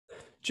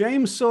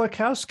James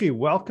Sulikowski,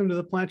 welcome to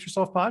the Plant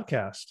Yourself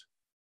podcast.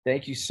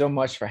 Thank you so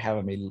much for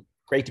having me.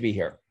 Great to be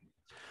here.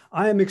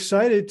 I am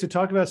excited to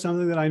talk about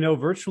something that I know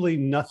virtually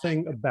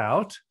nothing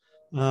about,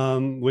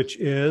 which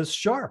is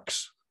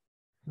sharks.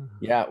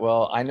 Yeah,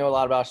 well, I know a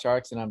lot about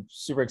sharks, and I'm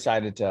super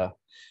excited to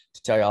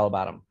tell you all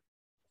about them.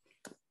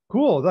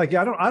 Cool. Like,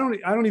 yeah, I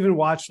don't even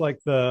watch like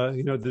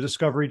the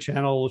Discovery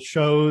Channel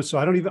shows, so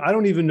I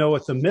don't even know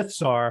what the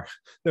myths are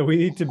that we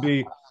need to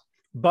be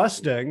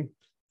busting.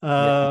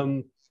 Yeah.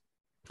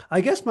 I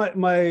guess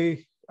my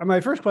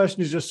first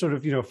question is just sort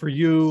of, for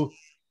you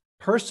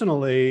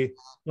personally,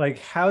 like,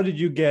 how did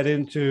you get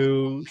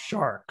into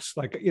sharks?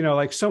 Like,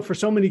 so for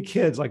so many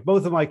kids, like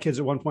both of my kids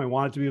at one point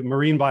wanted to be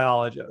marine Yeah.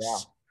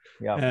 biologists.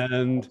 Yeah.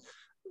 And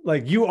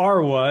like you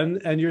are one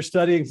and you're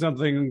studying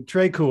something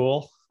très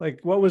cool.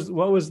 Like what was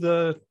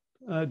the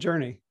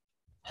journey?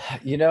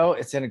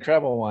 It's an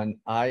incredible one.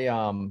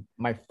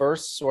 My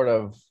first sort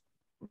of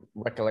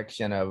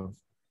recollection of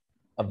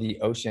the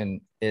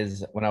ocean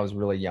is when I was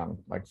really young,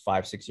 like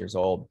 5, 6 years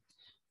old.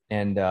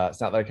 And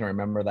it's not that I can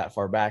remember that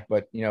far back,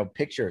 but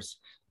pictures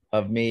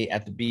of me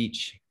at the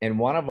beach. And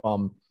one of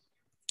them,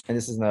 and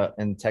this is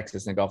in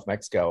Texas, in the Gulf of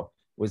Mexico,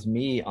 was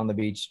me on the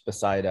beach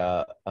beside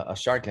a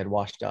shark had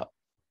washed up.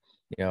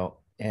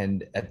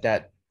 And at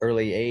that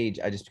early age,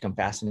 I just become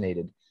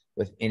fascinated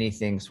with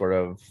anything sort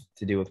of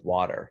to do with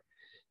water.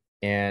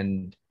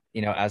 And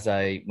as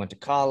I went to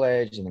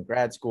college and then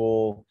grad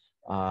school,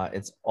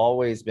 it's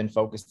always been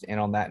focused in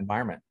on that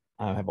environment.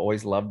 I've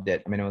always loved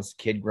it. I mean, I was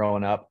a kid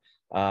growing up.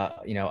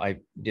 I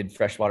did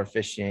freshwater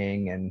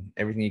fishing and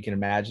everything you can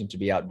imagine to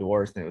be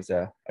outdoors, and it was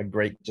a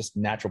great, just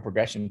natural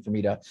progression for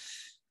me to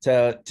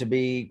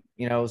be,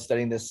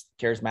 studying this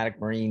charismatic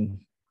marine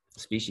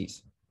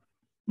species.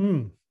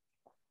 Hmm.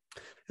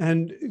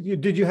 And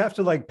did you have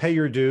to like pay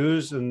your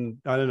dues and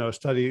I don't know,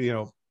 study,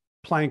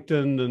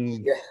 plankton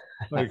and Yeah.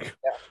 like,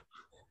 Yeah.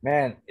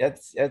 Man,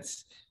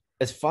 it's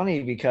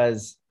funny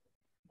because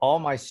all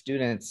my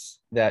students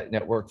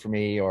that work for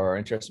me or are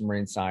interested in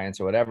marine science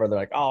or whatever, they're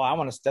like, oh, I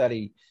want to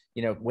study,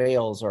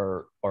 whales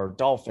or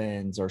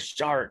dolphins or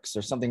sharks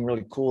or something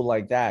really cool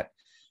like that.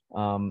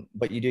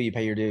 But you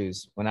pay your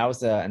dues. When I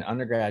was an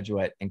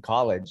undergraduate in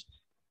college,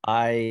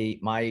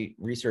 my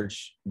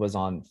research was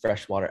on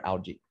freshwater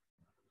algae. hmm.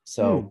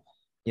 So,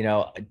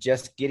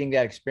 just getting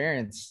that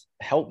experience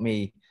helped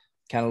me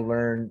kind of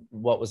learn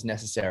what was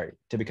necessary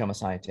to become a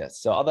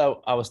scientist. So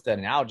although I was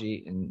studying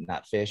algae and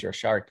not fish or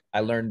shark,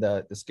 I learned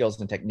the skills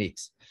and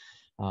techniques.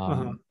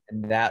 Uh-huh.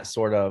 And that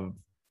sort of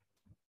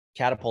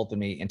catapulted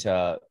me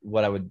into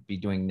what I would be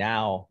doing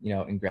now,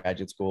 in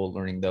graduate school,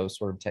 learning those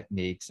sort of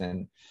techniques.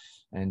 And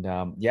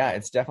yeah,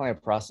 it's definitely a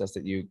process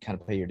that you kind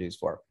of pay your dues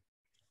for.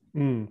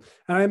 Mm.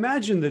 And I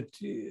imagine that,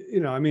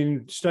 I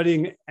mean,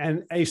 studying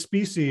a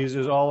species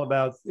is all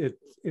about it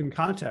in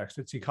context,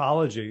 it's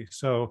ecology.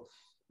 So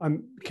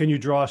can you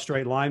draw a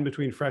straight line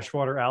between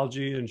freshwater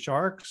algae and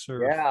sharks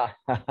or?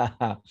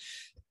 Yeah.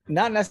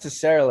 Not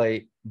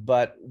necessarily,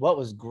 but what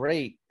was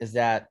great is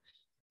that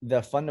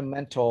the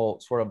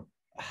fundamental sort of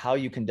how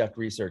you conduct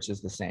research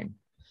is the same,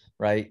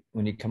 right?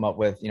 When you come up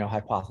with,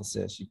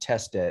 hypothesis, you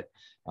test it.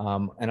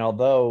 And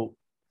although,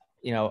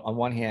 on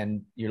one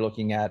hand, you're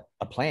looking at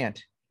a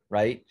plant,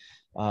 right?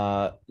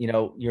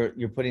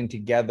 You're putting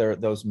together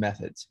those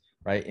methods,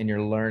 right? And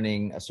you're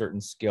learning a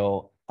certain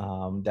skill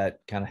that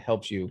kind of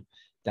helps you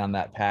down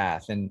that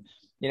path. And,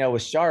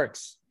 with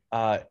sharks,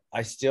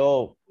 I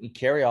still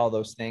carry all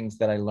those things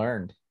that I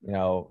learned,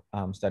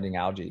 studying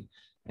algae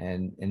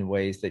and in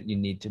ways that you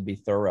need to be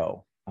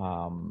thorough.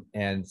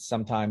 And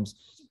sometimes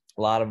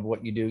a lot of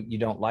what you do, you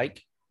don't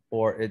like,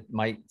 or it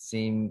might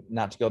seem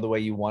not to go the way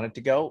you want it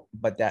to go,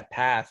 but that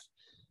path,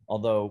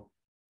 although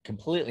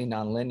completely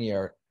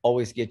nonlinear,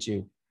 always gets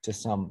you to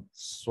some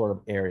sort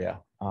of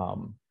area,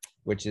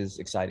 which is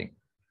exciting.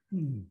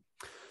 Hmm.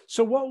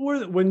 So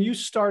when you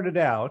started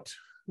out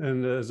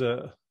and as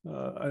a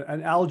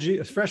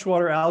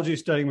freshwater algae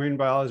studying marine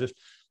biologist,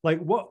 like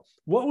what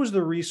was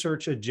the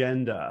research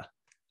agenda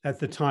at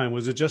the time?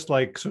 Was it just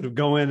like sort of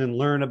go in and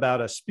learn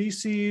about a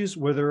species?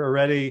 Were there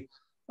already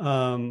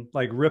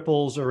like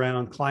ripples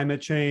around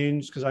climate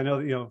change? Because I know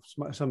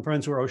that, some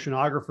friends who are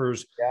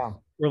oceanographers Yeah.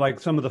 were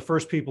like some of the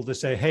first people to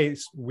say, hey,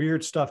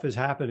 weird stuff is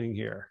happening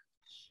here.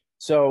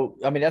 So,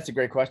 I mean, that's a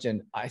great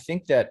question. I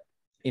think that,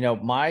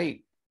 my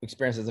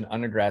experience as an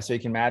undergrad, so you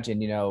can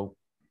imagine,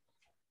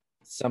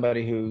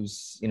 somebody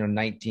who's,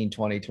 19,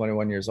 20,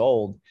 21 years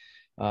old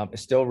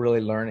is still really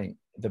learning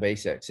the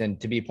basics.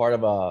 And to be part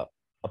of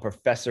a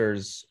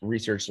professor's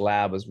research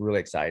lab was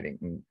really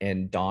exciting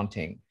and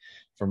daunting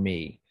for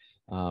me.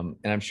 And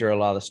I'm sure a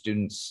lot of the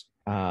students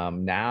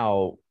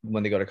now,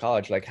 when they go to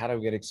college, like, how do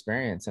we get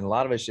experience? And a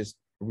lot of it's just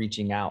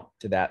reaching out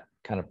to that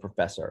kind of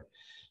professor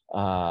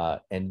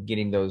and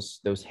getting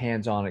those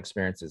hands-on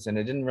experiences. And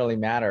it didn't really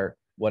matter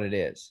what it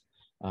is,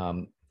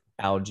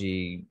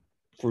 algae,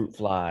 fruit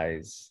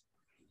flies,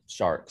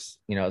 sharks,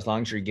 as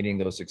long as you're getting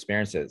those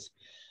experiences.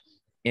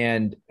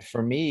 And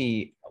for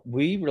me,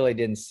 we really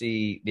didn't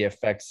see the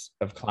effects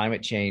of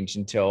climate change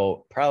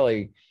until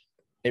probably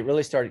it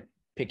really started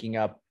picking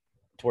up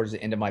towards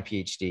the end of my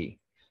PhD,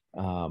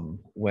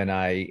 when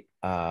I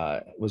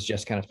was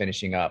just kind of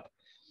finishing up.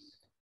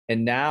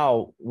 And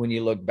now when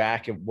you look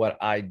back at what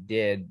I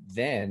did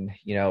then,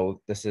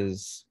 this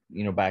is,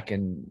 back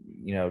in,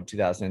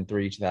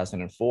 2003,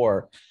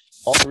 2004,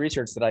 all the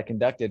research that I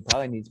conducted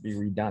probably needs to be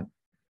redone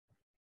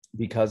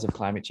because of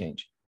climate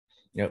change,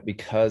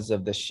 because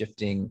of the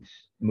shifting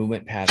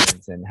movement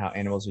patterns and how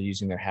animals are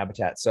using their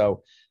habitat.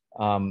 So,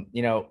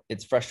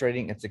 it's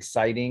frustrating, it's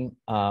exciting,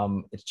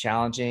 it's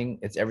challenging,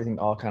 it's everything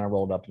all kind of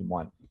rolled up in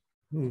one.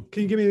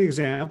 Can you give me an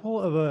example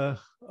of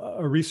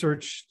a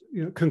research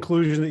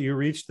conclusion that you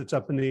reached that's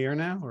up in the air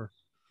now? Or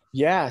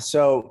yeah,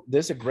 so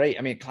there's a great,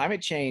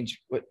 climate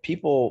change, it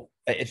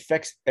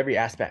affects every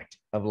aspect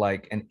of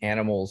like an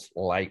animal's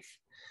life.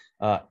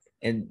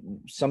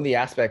 And some of the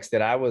aspects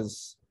that I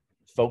was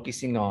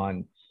focusing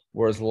on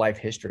was life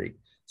history.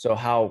 So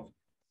how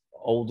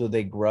old do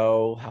they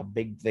grow, how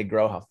big do they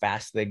grow, how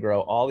fast they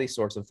grow, all these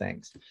sorts of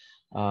things.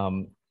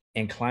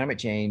 And climate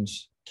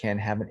change can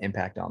have an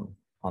impact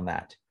on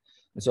that.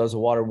 And so as the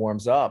water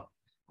warms up,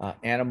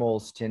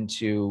 animals tend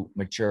to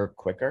mature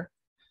quicker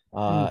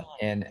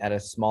and at a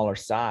smaller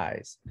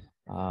size.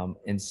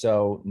 And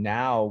so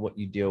now what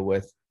you deal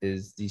with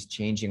is these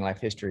changing life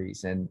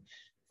histories. And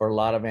for a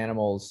lot of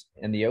animals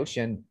in the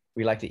ocean,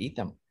 we like to eat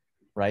them,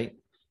 right?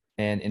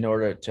 And in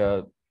order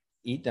to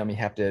eat them, you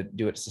have to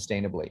do it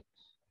sustainably.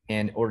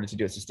 And in order to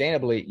do it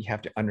sustainably, you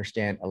have to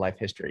understand a life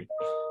history.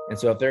 And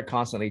so if they're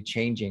constantly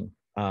changing,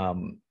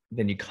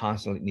 then you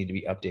constantly need to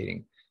be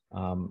updating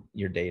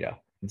your data.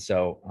 And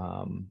so,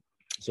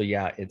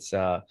 yeah, it's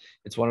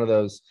one of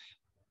those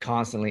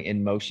constantly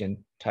in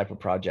motion type of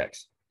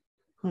projects.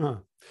 Huh.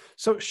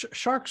 So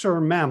sharks are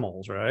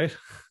mammals, right?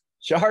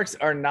 Sharks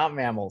are not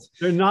mammals.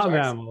 They're not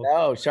mammals.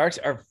 No, sharks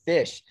are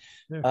fish.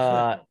 Fish.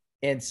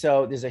 And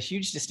so there's a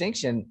huge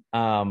distinction.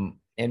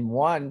 And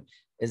one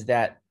is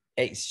that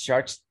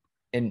sharks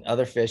and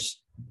other fish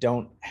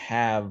don't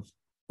have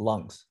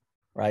lungs,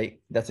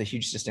 right? That's a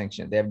huge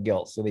distinction. They have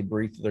gills, so they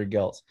breathe through their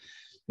gills.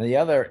 And the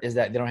other is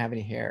that they don't have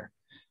any hair.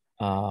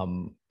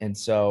 And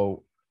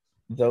so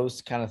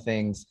those kind of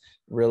things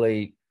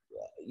really,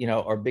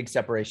 are big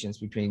separations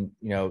between,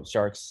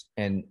 sharks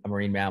and a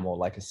marine mammal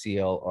like a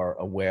seal or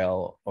a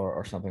whale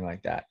or something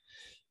like that.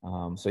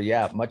 So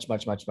yeah, much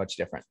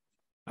different.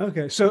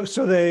 Okay. So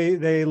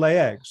they lay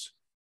eggs.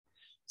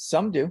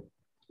 Some do.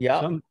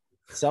 Yeah.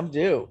 Some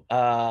do.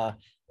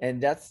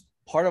 And that's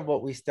part of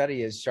what we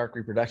study is shark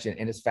reproduction,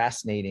 and it's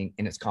fascinating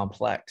and it's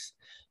complex.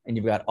 And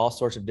you've got all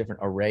sorts of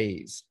different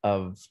arrays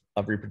of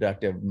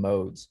reproductive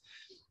modes.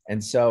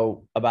 And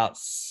so about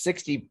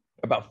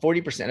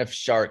 40% of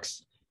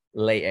sharks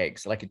lay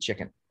eggs like a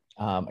chicken,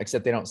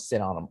 except they don't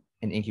sit on them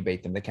and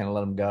incubate them. They kind of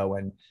let them go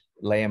and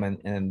lay them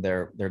and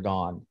they're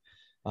gone.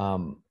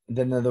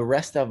 Then the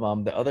rest of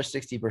them, the other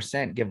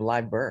 60% give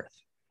live birth.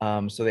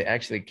 So they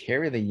actually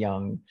carry the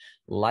young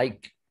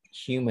like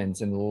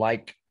humans and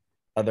like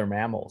other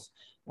mammals.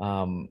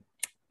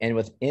 And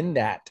within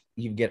that,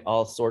 you get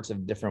all sorts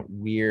of different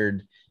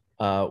weird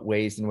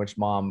ways in which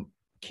mom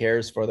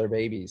cares for their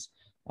babies.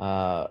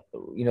 The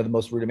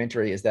most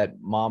rudimentary is that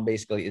mom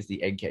basically is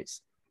the egg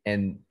case,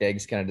 and the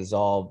eggs kind of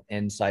dissolve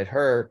inside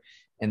her,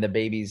 and the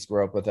babies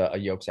grow up with a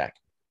yolk sac.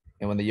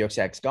 And when the yolk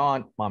sac's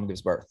gone, mom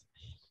gives birth.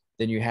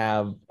 Then you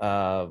have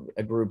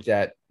a group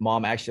that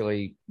mom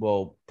actually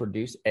will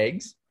produce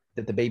eggs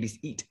that the babies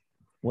eat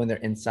when they're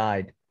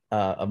inside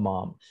of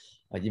mom.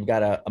 You've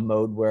got a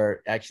mode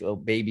where actual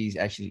babies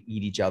actually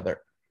eat each other.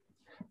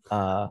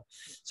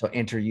 So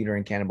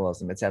intrauterine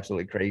cannibalism, it's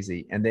absolutely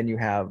crazy. And then you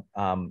have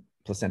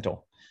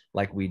placental,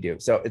 like we do.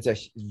 So it's a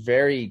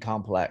very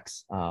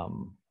complex,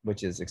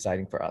 which is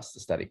exciting for us to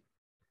study.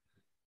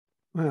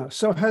 Wow.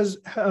 So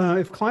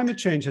if climate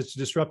change has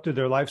disrupted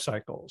their life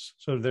cycles,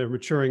 so they're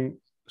maturing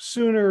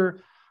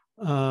sooner,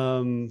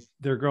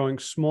 they're growing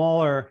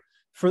smaller.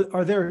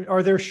 Are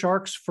there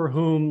sharks for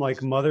whom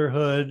like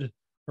motherhood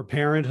or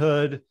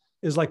parenthood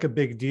is like a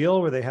big deal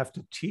where they have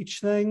to teach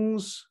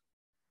things?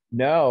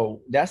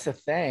 No, that's the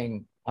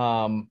thing.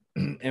 And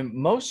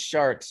most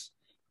sharks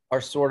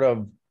are sort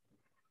of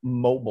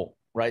mobile,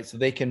 right? So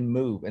they can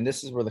move. And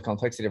this is where the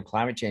complexity of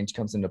climate change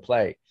comes into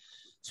play.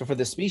 So for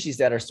the species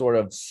that are sort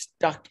of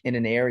stuck in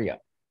an area,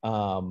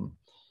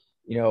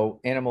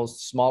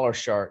 animals, smaller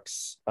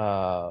sharks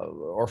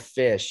or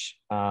fish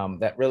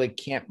that really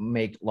can't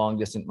make long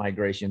distance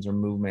migrations or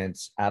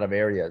movements out of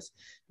areas,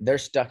 they're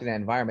stuck in that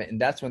environment.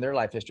 And that's when their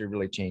life history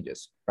really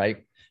changes,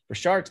 right? For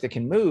sharks that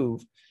can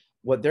move,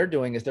 what they're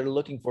doing is they're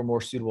looking for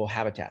more suitable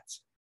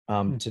habitats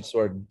to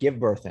sort of give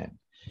birth in.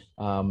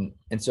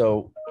 And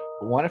so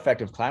one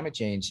effect of climate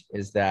change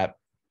is that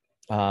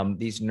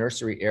these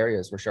nursery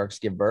areas where sharks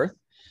give birth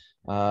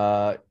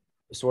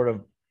sort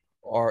of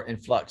are in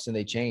flux and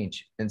they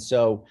change. And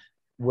so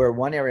where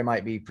one area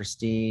might be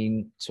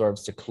pristine, sort of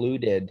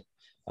secluded,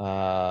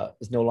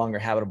 is no longer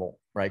habitable,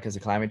 right? Because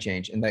of climate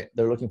change. And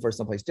they're looking for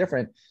someplace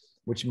different,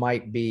 which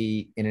might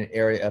be in an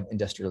area of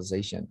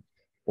industrialization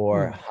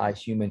or high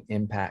human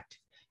impact.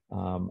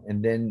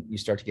 And then you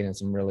start to get in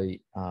some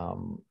really,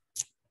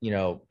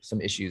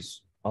 some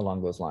issues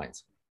along those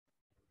lines.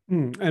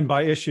 And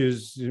by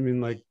issues, you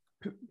mean like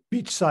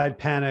beachside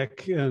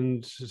panic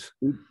and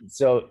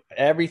So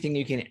everything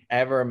you can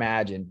ever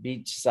imagine,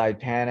 beachside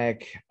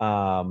panic.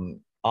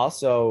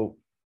 Also,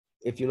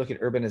 if you look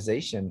at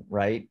urbanization,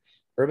 right?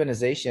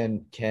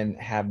 Urbanization can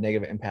have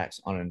negative impacts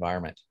on an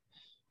environment,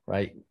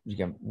 right? You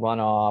can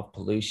runoff,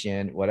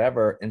 pollution,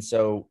 whatever. And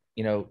so,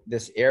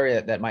 this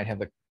area that might have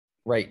the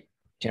right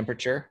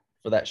temperature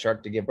for that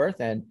shark to give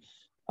birth in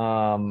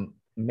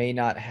may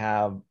not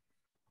have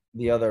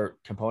the other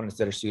components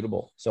that are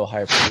suitable. So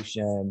higher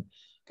pollution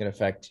can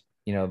affect,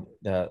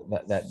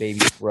 that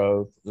baby's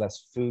growth,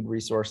 less food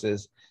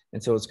resources.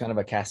 And so it's kind of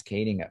a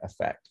cascading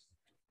effect.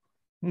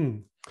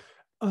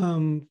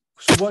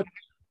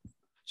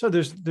 So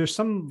there's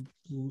some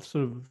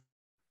sort of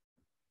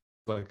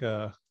like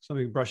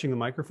something brushing the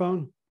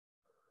microphone. Is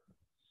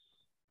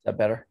that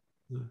better?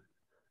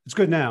 It's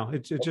good now.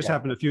 It just Okay.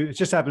 happened a few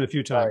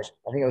times. Sorry.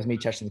 I think it was me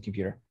touching the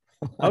computer.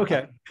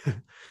 Okay.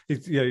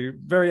 Yeah, you're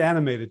very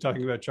animated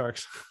talking about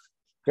sharks.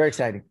 Very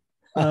exciting.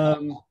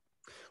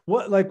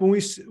 What, like when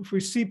if we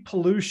see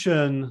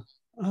pollution,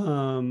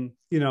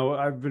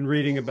 I've been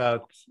reading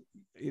about,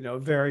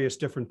 various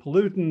different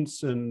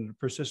pollutants and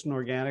persistent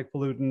organic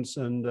pollutants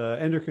and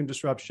endocrine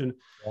disruption.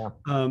 Yeah.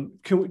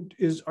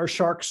 Are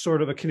sharks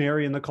sort of a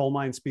canary in the coal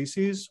mine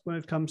species when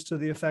it comes to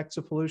the effects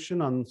of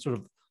pollution on sort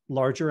of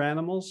larger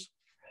animals?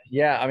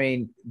 Yeah, I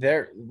mean,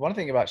 one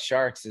thing about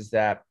sharks is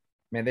that,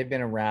 man, they've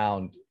been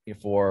around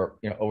for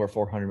over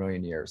 400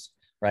 million years,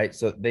 right?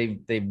 So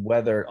they've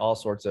weathered all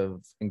sorts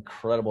of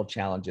incredible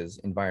challenges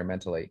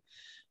environmentally.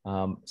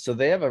 So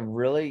they have a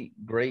really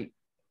great,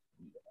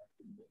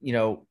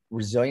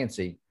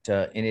 resiliency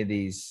to any of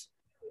these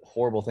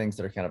horrible things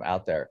that are kind of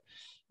out there.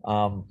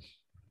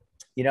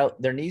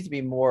 There needs to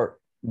be more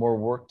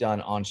work done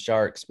on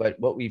sharks, but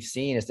what we've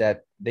seen is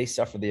that they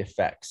suffer the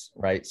effects,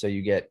 right? So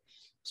you get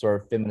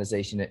sort of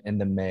feminization in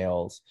the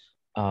males.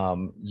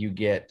 You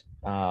get,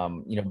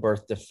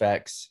 birth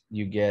defects.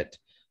 You get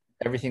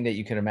everything that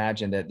you can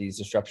imagine that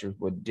these disruptors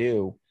would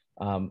do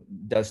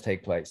does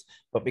take place.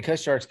 But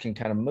because sharks can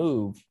kind of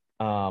move,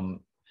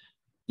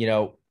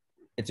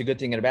 it's a good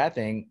thing and a bad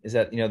thing is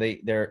that,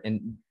 they're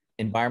in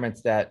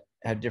environments that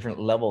have different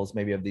levels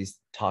maybe of these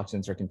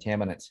toxins or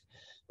contaminants.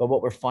 But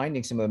what we're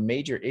finding some of the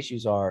major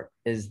issues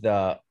is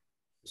the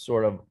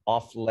sort of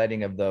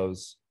offletting of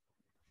those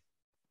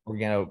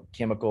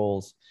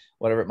organochemicals,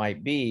 whatever it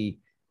might be,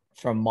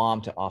 from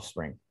mom to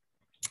offspring.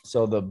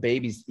 So the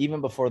babies,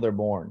 even before they're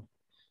born,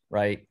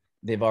 right,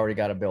 they've already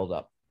got a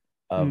buildup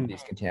of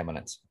these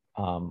contaminants.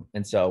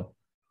 And so,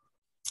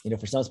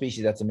 for some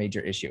species, that's a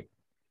major issue.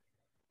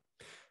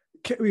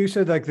 You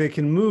said like they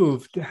can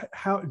move.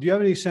 How do you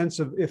have any sense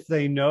of if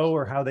they know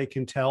or how they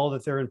can tell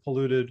that they're in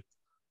polluted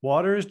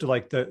waters? Do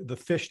like the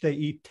fish they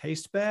eat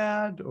taste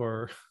bad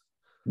or?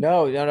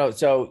 No.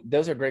 So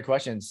those are great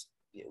questions.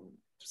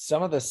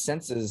 Some of the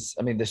senses,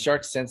 I mean, the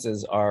shark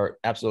senses are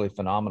absolutely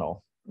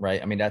phenomenal,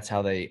 right? I mean, that's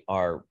how they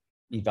are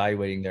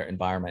evaluating their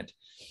environment.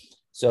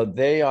 So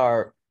they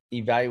are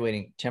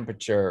evaluating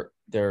temperature,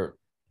 they're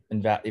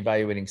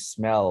evaluating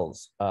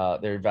smells,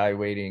 they're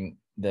evaluating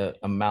the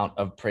amount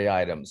of prey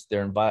items,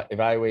 they're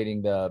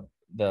evaluating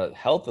the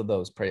health of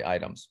those prey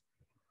items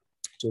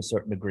to a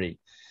certain degree.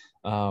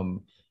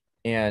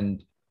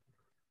 And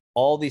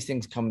all these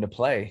things come into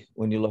play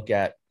when you look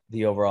at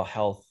the overall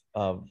health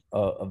of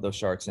those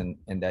sharks and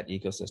that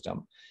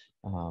ecosystem.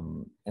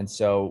 And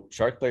so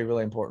sharks play a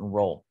really important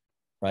role,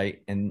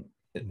 right? And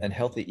a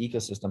healthy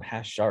ecosystem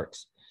has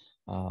sharks.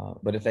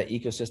 But if that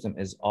ecosystem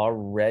is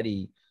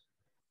already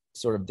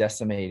sort of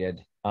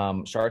decimated,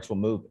 sharks will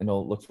move and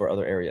they'll look for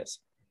other areas.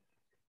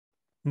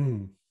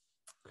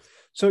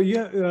 So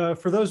yeah,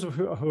 for those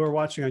who are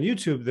watching on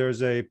YouTube,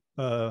 there's a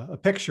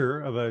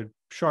picture of a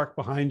shark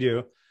behind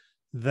you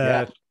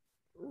that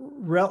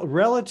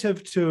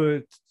relative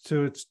to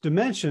its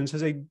dimensions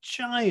has a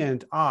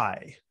giant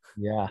eye.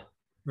 Yeah.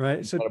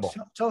 Right. So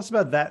tell us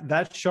about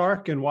that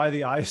shark and why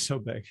the eye is so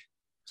big.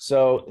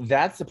 So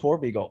that's the poor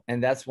beagle,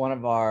 and that's one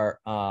of our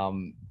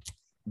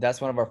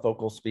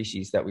focal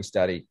species that we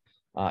study.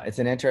 It's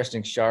an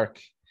interesting shark.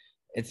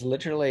 It's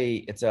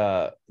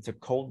a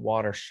cold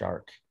water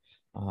shark,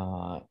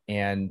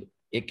 and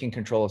it can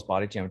control its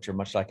body temperature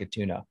much like a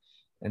tuna.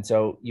 And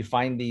so you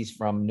find these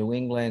from New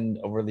England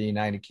over the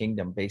United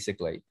Kingdom,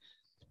 basically,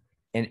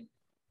 and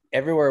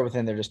everywhere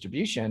within their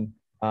distribution,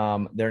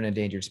 they're an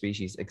endangered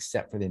species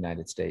except for the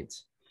United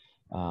States.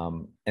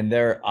 And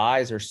their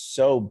eyes are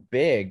so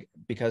big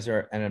because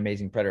they're an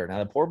amazing predator. Now,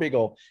 the poor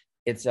beagle,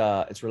 it's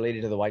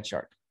related to the white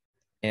shark.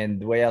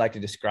 And the way I like to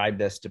describe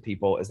this to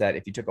people is that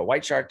if you took a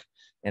white shark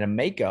and a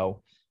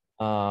mako,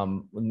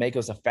 mako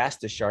is the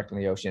fastest shark in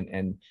the ocean,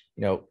 and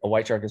a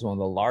white shark is one of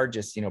the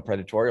largest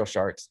predatorial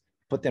sharks.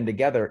 Put them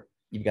together,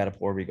 you've got a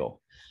poor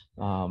beagle.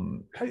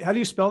 How do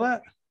you spell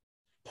that?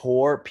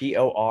 Poor,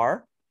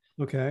 P-O-R.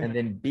 Okay. And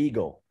then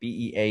beagle,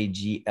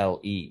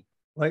 B-E-A-G-L-E.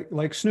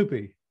 Like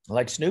Snoopy.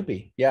 Like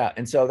Snoopy, yeah.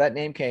 And so that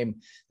name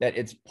came that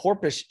it's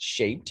porpoise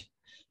shaped,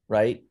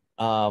 right?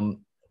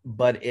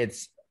 But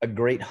it's a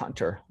great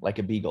hunter, like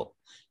a beagle.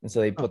 And so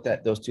they put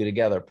those two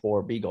together,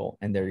 poor beagle,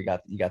 and there you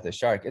got the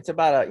shark. It's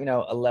about a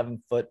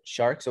 11-foot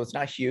shark, so it's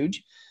not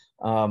huge,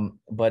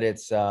 but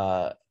it's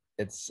a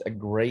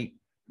great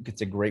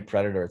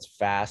predator. It's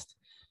fast.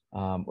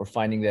 We're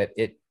finding that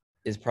it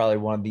is probably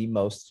one of the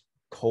most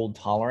cold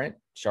tolerant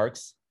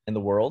sharks in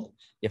the world,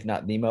 if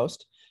not the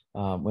most.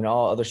 When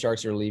all other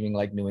sharks are leaving,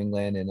 like New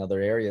England and other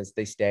areas,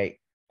 they stay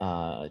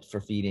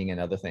for feeding and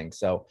other things.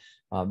 So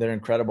they're an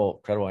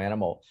incredible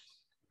animal,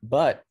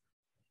 but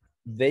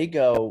they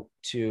go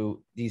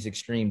to these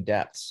extreme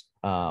depths.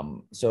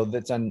 So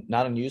that's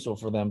not unusual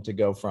for them to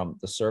go from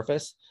the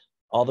surface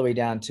all the way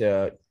down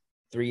to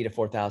 3,000 to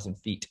 4,000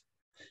 feet.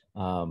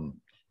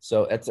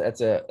 So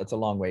that's a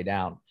long way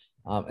down.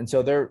 And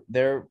so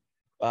they're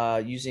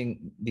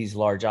using these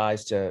large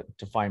eyes to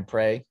find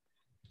prey,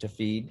 to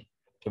feed,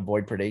 to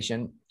avoid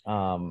predation.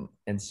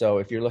 And so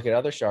if you look at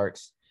other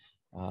sharks,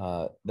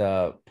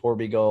 the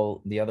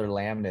porbeagle, the other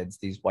laminids,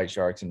 these white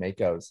sharks and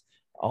makos,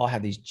 all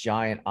have these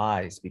giant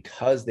eyes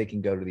because they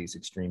can go to these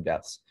extreme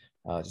depths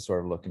to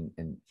sort of look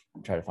and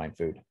try to find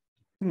food.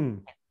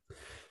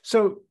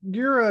 So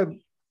you're a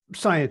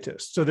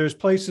scientist, so there's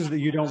places that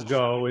you don't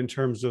go in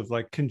terms of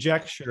like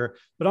conjecture,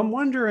 but I'm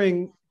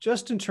wondering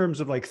just in terms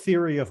of like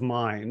theory of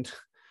mind.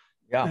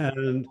 Yeah.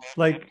 And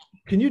like,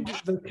 can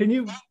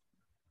you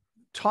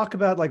talk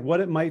about like what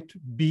it might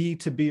be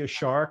to be a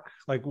shark?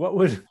 Like what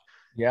would,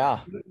 yeah,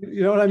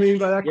 you know what I mean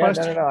by that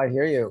question? No, I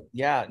hear you.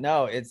 Yeah,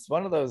 no, it's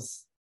one of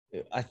those,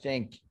 I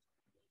think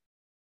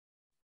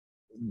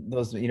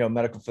those,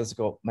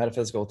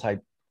 metaphysical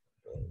type,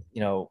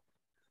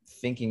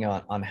 thinking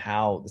on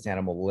how this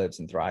animal lives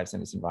and thrives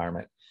in its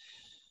environment.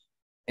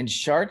 And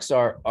sharks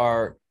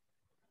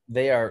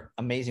they are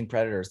amazing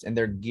predators, and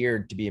they're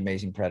geared to be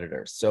amazing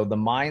predators. So the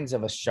minds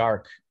of a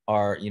shark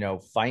are,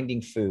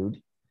 finding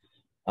food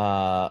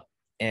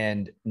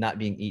and not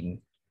being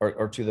eaten,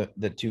 or to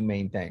the two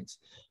main things.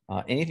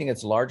 Anything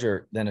that's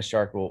larger than a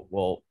shark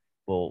will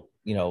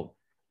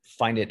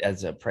find it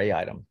as a prey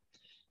item.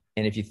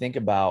 And if you think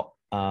about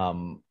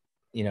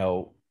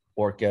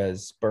orcas,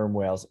 sperm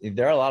whales,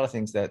 there are a lot of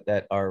things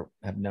that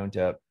have known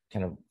to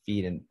kind of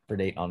feed and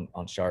predate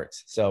on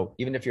sharks. So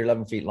even if you're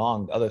 11 feet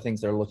long, other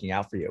things that are looking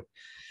out for you.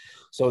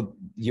 So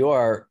you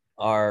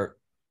are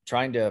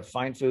trying to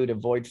find food,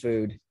 avoid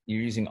food.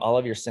 You're using all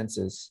of your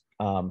senses,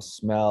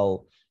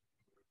 smell,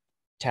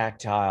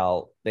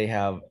 tactile. They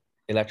have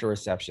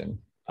electroreception.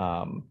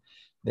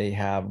 They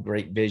have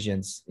great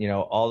visions,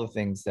 all the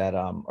things that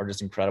are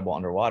just incredible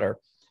underwater.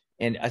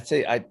 And I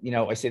say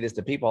this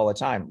to people all the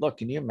time. Look,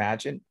 can you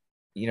imagine,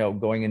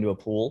 going into a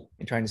pool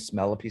and trying to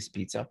smell a piece of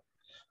pizza,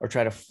 or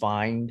try to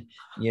find,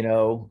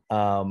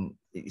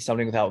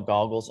 something without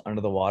goggles under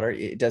the water?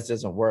 It just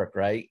doesn't work,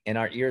 right? And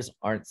our ears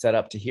aren't set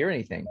up to hear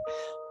anything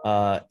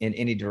in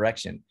any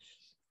direction.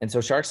 And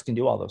so sharks can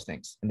do all those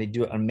things, and they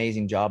do an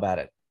amazing job at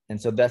it.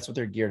 And so that's what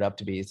they're geared up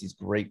to be, is these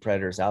great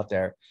predators out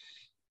there.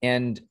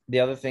 And the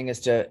other thing is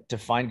to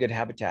find good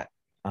habitat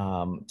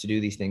to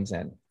do these things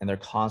in. And they're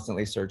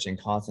constantly searching,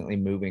 constantly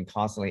moving,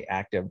 constantly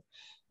active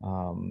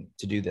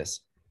to do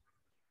this.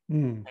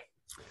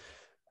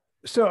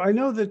 So I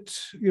know that,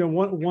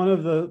 one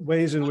of the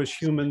ways in which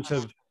humans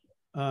have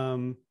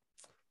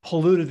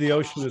polluted the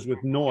ocean is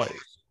with noise,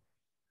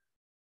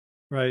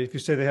 right? If you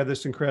say they have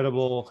this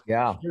incredible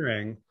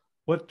hearing,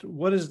 what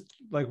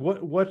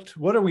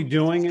are we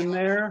doing in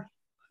there,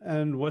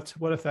 and what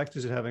effect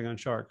is it having on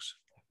sharks?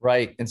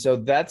 Right. And so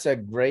that's a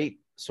great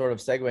sort of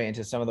segue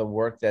into some of the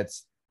work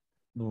that's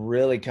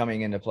really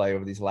coming into play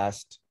over these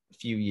last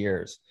few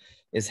years,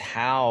 is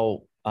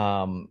how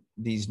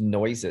these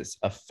noises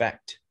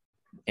affect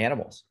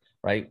animals,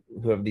 right?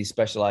 Who have these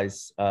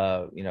specialized,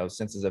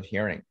 senses of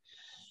hearing.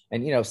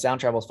 And, sound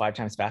travels 5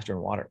 times faster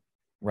in water,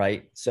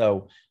 right?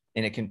 So,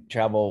 and it can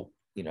travel,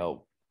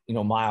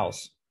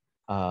 miles.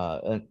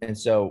 And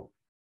so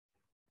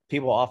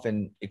people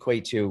often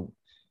equate to,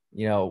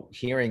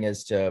 hearing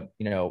as to,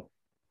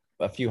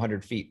 a few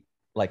hundred feet,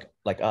 like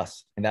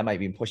us, and that might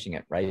be pushing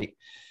it, right?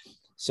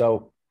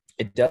 So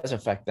it does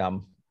affect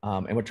them.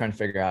 And we're trying to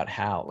figure out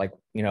how,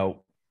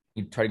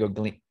 you try to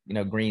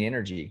go green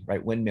energy,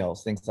 right?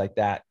 Windmills, things like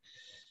that.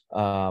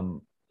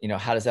 How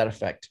does that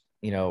affect,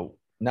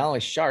 not only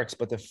sharks,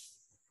 but the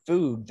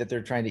food that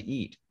they're trying to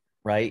eat,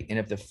 right? And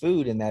if the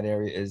food in that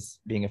area is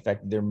being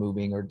affected, they're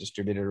moving or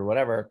distributed or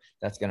whatever,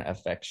 that's going to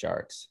affect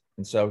sharks.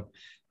 And so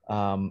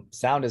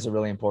sound is a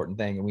really important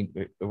thing.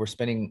 And we're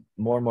spending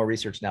more and more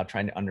research now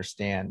trying to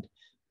understand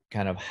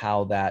kind of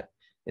how that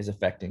is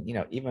affecting,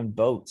 even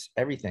boats,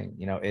 everything,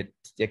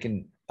 it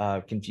can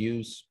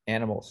confuse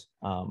animals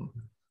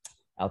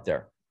out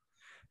there.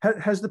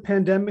 Has the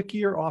pandemic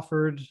year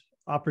offered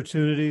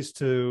opportunities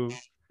to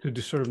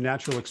do sort of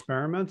natural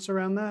experiments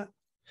around that?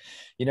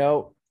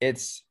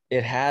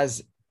 It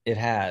has,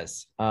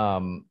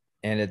 and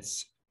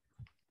it's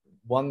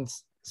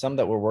some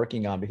that we're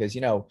working on, because,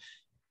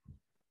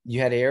 you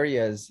had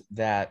areas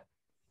that,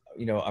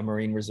 a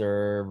marine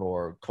reserve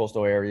or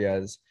coastal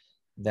areas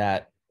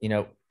that,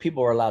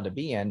 people were allowed to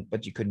be in,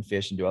 but you couldn't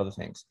fish and do other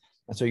things.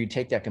 And so you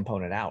take that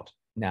component out,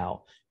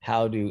 now?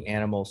 How do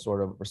animals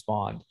sort of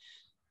respond?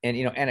 And,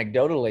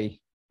 anecdotally,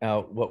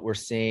 what we're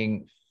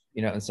seeing,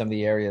 in some of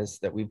the areas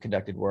that we've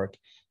conducted work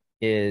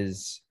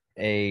is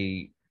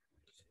a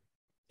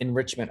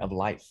enrichment of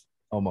life,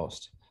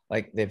 almost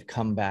like they've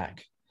come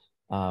back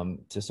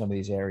to some of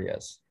these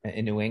areas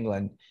in New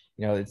England.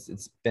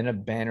 It's been a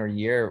banner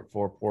year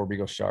for poor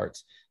Beagle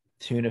sharks,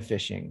 tuna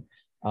fishing,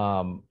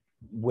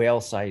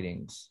 whale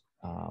sightings,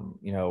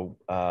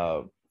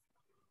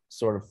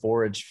 sort of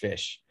forage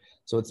fish.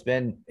 So it's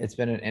been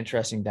an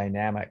interesting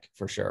dynamic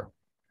for sure.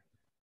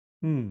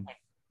 Hmm.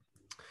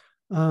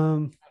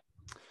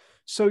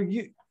 So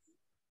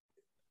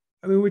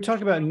we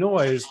talk about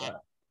noise.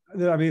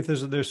 If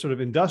there's sort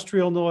of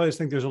industrial noise, I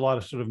think there's a lot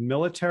of sort of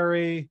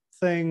military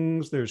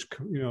things. There's,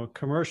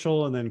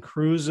 commercial, and then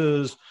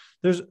cruises.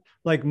 There's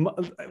like,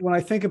 when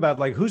I think about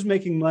like who's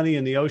making money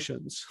in the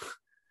oceans,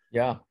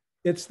 yeah,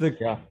 it's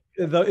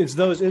it's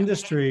those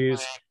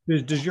industries.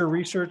 Does your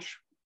research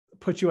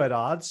put you at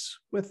odds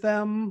with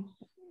them,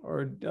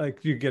 or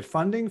like do you get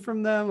funding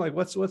from them? Like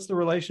what's the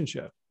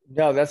relationship?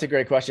 No, that's a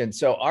great question.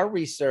 So our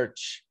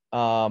research,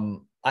 I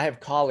have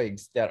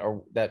colleagues that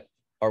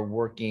are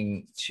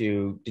working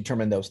to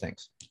determine those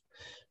things,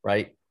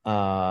 right?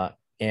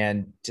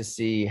 And to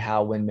see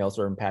how windmills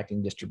are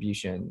impacting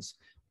distributions,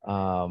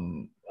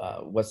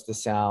 what's the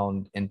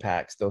sound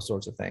impacts, those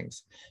sorts of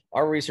things.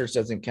 Our research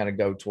doesn't kind of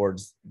go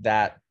towards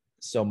that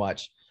so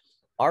much.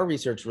 Our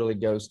research really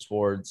goes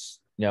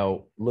towards,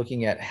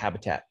 looking at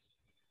habitat,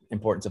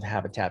 importance of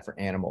habitat for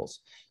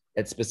animals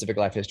at specific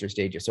life history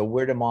stages. So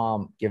where did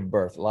mom give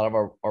birth? A lot of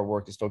our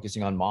work is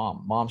focusing on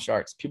mom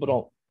sharks. People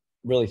don't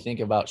really think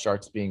about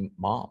sharks being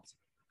moms,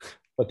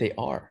 but they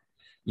are.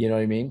 You know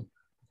what I mean?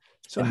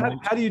 So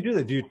how do you do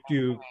that? Do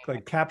you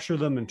like capture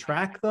them and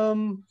track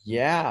them?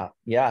 Yeah,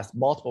 yes,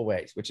 multiple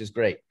ways, which is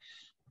great.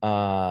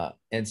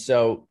 And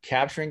so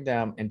capturing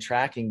them and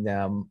tracking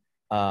them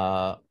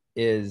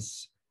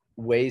is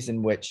ways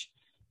in which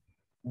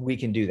we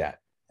can do that.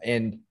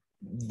 And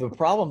the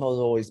problem has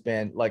always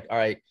been like, all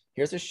right,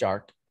 here's a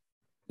shark,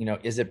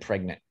 is it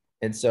pregnant?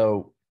 And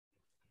so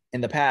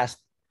in the past,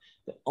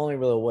 the only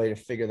real way to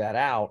figure that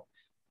out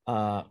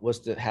was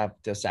to have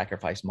to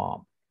sacrifice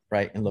mom,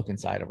 right? And look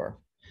inside of her.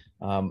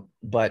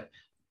 But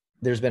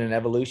there's been an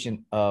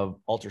evolution of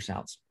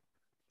ultrasounds.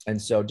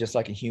 And so just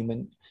like a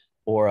human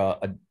or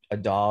a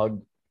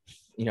dog,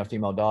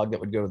 female dog that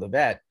would go to the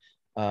vet,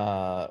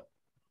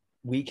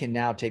 we can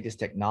now take this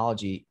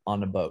technology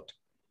on a boat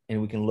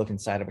and we can look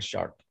inside of a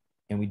shark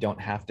and we don't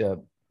have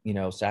to,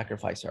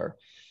 sacrifice her.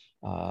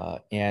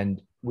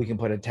 And we can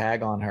put a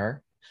tag on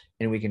her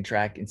and we can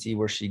track and see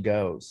where she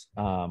goes.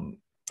 And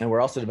we're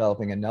also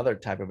developing another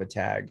type of a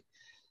tag.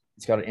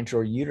 It's called an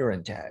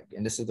intrauterine tag.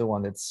 And this is the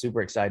one that's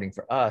super exciting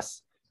for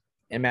us.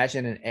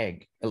 Imagine an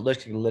egg. It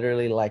looks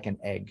literally like an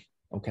egg.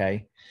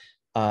 Okay.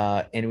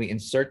 And we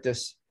insert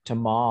this to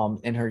mom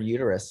in her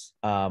uterus,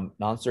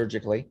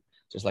 non-surgically,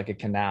 just like a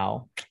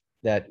canal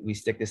that we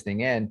stick this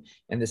thing in.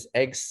 And this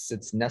egg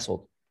sits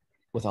nestled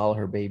with all of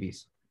her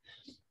babies.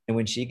 And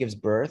when she gives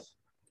birth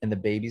and the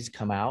babies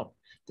come out,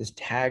 this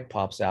tag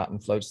pops out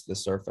and floats to the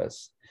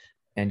surface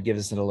and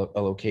gives us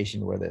a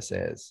location where this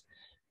is.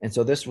 And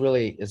so this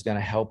really is going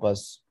to help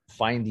us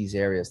find these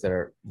areas that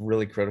are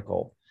really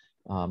critical,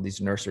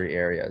 these nursery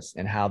areas,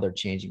 and how they're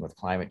changing with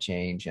climate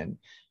change, and,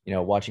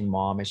 watching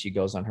mom as she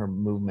goes on her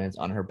movements,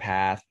 on her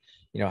path,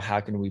 how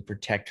can we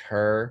protect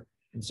her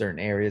in certain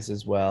areas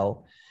as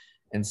well.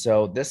 And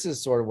so this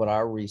is sort of what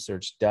our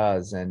research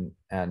does. And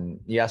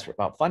you asked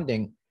about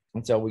funding.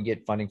 And so we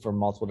get funding from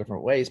multiple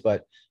different ways,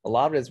 but a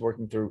lot of it is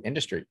working through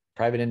industry,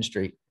 private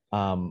industry.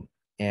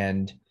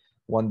 And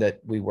one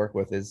that we work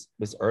with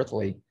was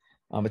Earthly.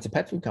 It's a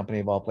pet food company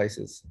of all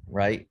places,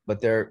 right?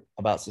 But they're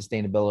about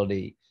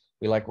sustainability.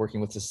 We like working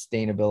with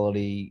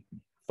sustainability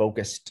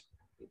focused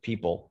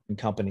people and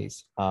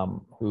companies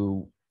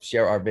who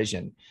share our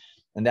vision.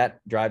 And that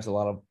drives a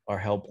lot of our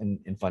help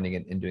in funding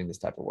in doing this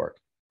type of work.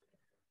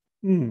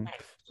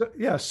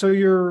 So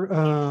you're,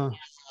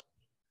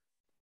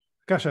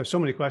 gosh, I have so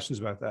many questions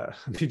about that.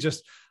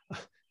 Just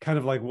kind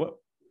of like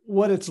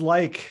what it's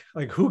like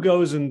who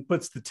goes and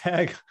puts the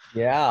tag.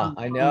 Yeah,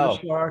 I know.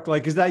 The shark.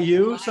 Like, is that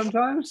you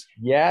sometimes?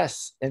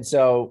 Yes. And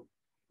so,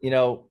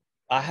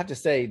 I have to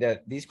say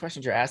that these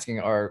questions you're asking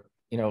are,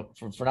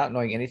 for not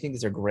knowing anything,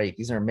 these are great.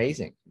 These are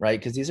amazing, right?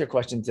 Because these are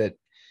questions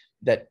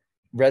that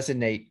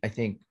resonate, I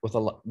think,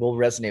 will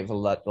resonate with a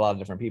lot of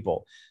different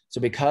people. So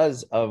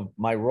because of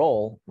my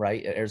role,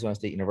 right, at Arizona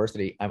State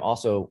University, I'm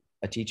also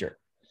a teacher,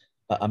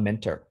 a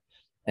mentor.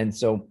 And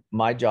so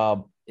my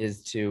job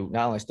is to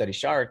not only study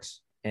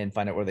sharks and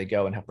find out where they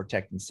go and help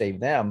protect and save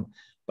them,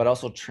 but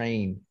also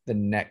train the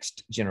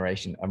next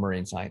generation of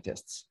marine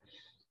scientists.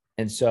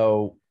 And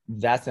so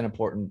that's an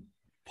important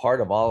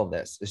part of all of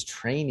this, is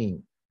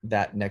training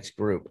that next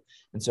group.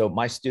 And so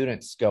my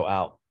students go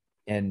out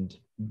and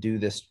do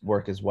this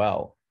work as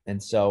well.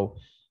 And so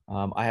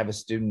I have a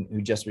student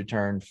who just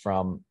returned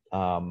from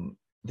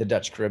the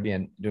Dutch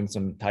Caribbean doing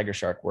some tiger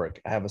shark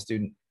work. I have a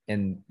student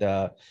in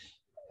the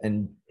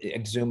and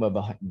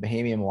Exuma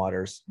Bahamian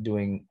waters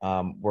doing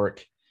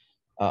work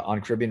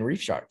on Caribbean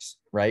reef sharks,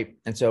 right?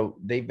 And so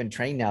they've been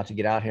trained now to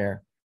get out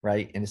here,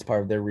 right? And it's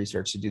part of their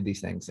research to do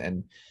these things.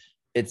 And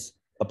it's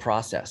a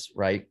process,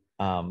 right?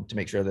 To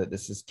make sure that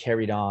this is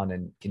carried on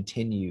and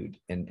continued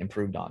and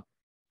improved on.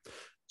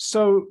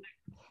 So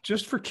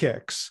just for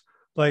kicks,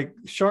 like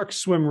sharks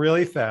swim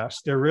really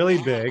fast. They're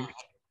really big.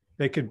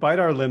 They could bite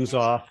our limbs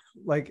off.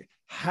 Like,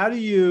 how do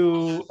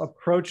you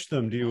approach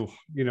them? Do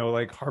you know,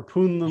 like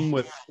harpoon them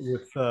with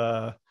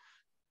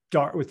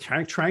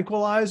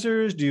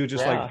tranquilizers? Do you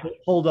just like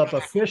hold up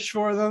a fish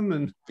for them?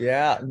 And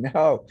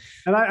no.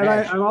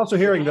 I'm also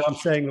hearing that I'm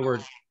saying the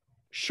word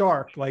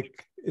shark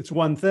like it's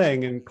one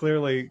thing, and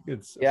clearly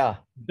it's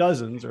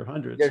dozens or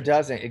hundreds. There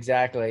doesn't,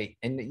 exactly.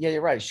 And yeah,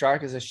 you're right.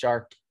 Shark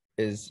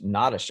is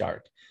not a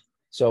shark.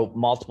 So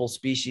multiple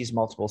species,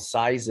 multiple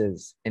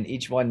sizes, and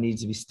each one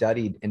needs to be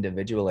studied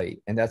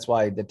individually. And that's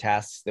why the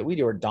tasks that we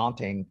do are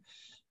daunting,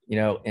 you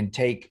know, and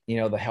take, you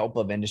know, the help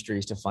of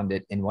industries to fund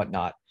it and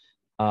whatnot.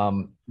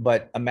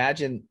 But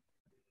imagine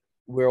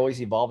we're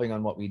always evolving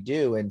on what we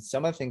do. And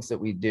some of the things that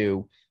we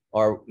do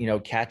are, you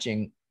know,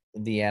 catching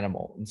the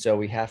animal. And so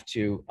we have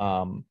to,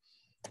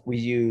 we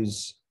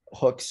use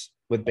hooks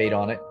with bait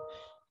on it,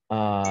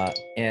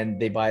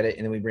 and they bite it,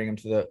 and then we bring them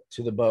to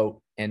the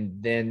boat,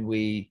 and then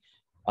we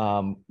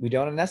don't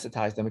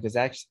anesthetize them because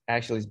that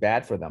actually is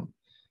bad for them.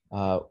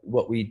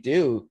 What we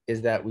do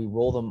is that we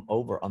roll them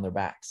over on their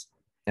backs,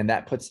 and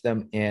that puts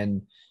them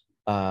in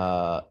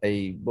what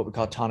we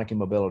call tonic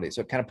immobility.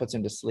 So it kind of puts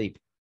them to sleep.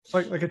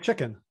 Like a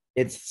chicken.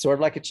 It's sort of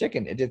like a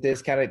chicken. It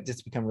just kind of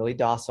just become really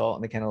docile,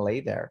 and they kind of lay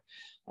there.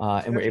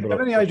 And we're able to.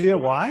 Have any idea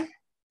why?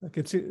 Like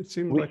it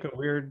seems like a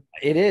weird.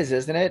 It is,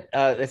 isn't it?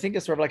 I think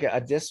it's sort of like a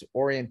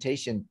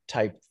disorientation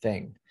type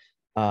thing.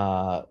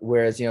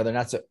 Whereas, you know,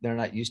 they're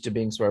not used to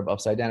being sort of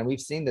upside down. And we've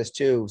seen this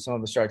too. Some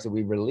of the sharks that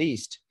we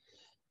released,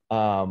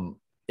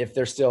 if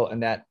they're still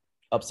in that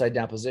upside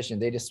down position,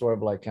 they just sort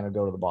of like kind of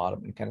go to the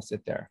bottom and kind of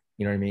sit there.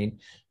 You know what I mean?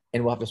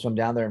 And we'll have to swim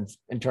down there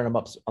and turn them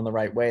up on the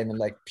right way. And then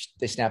like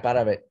they snap out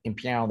of it and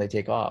they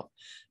take off.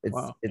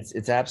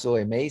 It's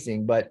absolutely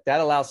amazing. But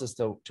that allows us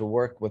to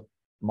work with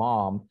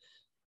mom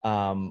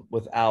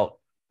without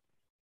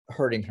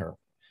hurting her.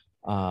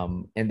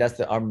 And that's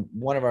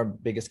one of our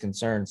biggest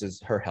concerns is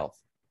her health.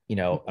 You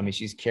know, I mean,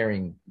 she's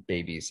carrying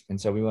babies. And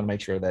so we want to make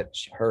sure that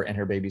her and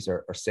her babies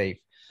are safe,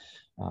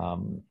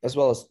 as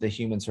well as the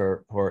humans who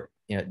are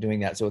you know, doing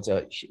that. So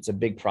it's a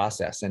big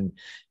process, and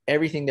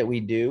everything that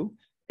we do,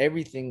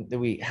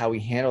 how we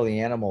handle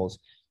the animals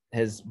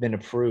has been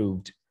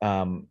approved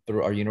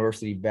through our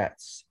university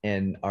vets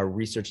and our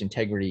research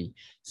integrity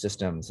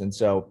systems. And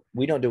so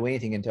we don't do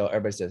anything until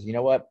everybody says, you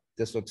know what,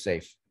 this looks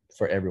safe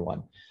for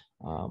everyone.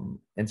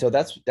 And so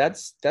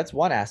that's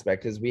one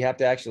aspect, because we have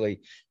to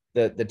actually,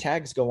 the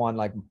tags go on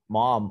like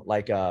mom,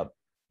 like an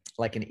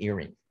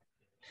earring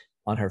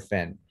on her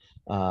fin.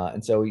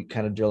 And so we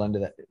kind of drill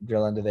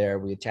into there,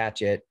 we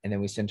attach it, and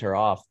then we send her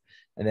off.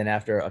 And then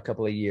after a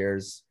couple of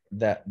years,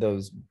 the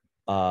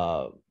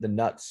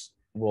nuts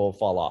will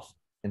fall off,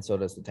 and so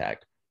does the tag.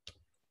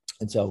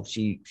 And so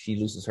she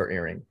loses her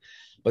earring.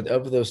 But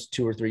over those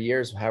 2 or 3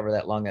 years, however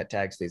that long that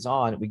tag stays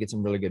on, we get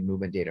some really good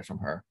movement data from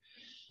her.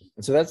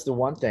 And so that's the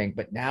one thing.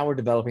 But now we're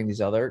developing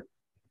these other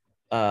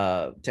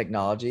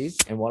technologies,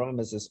 and one of them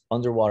is this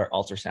underwater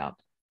ultrasound,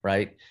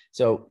 right?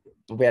 So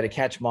we had to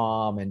catch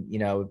mom, and, you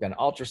know, we've got an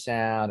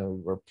ultrasound,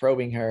 and we're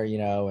probing her, you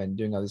know, and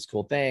doing all these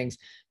cool things.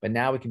 But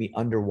now we can be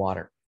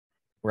underwater,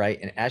 right?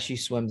 And as she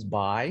swims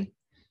by,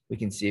 we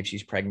can see if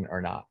she's pregnant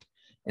or not.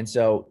 And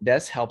so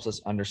this helps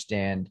us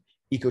understand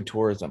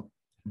ecotourism,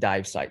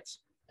 dive sites.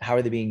 How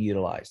are they being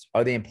utilized?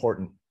 Are they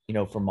important, you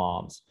know, for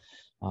moms?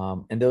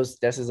 And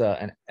this is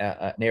an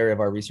area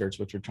of our research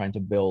which we're trying to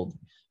build,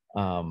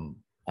 you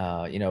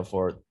know,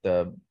 for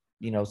the,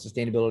 you know,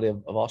 sustainability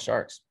of all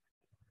sharks.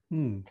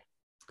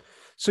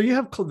 So you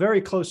have very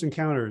close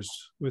encounters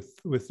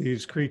with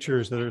these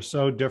creatures that are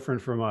so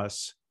different from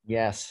us.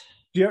 Yes.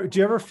 Do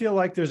you ever feel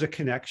like there's a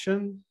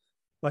connection?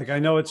 Like, I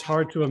know it's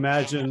hard to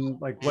imagine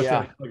like what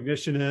their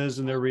cognition is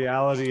and their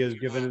reality is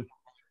given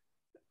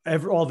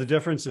all the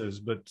differences,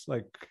 but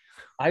like,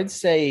 I'd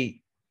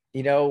say,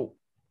 you know,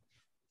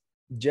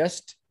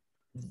 just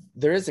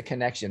there is a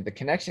connection. The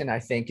connection, I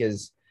think,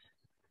 is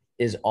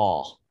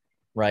awe,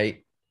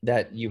 right?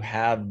 That you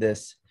have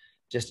this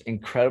just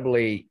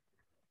incredibly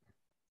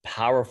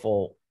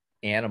powerful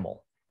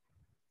animal,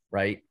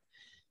 right,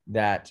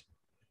 that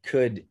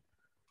could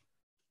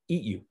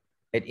eat you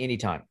at any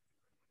time,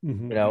 you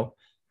know,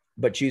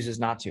 but chooses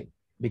not to,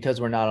 because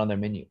we're not on their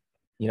menu.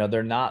 You know,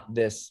 they're not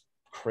this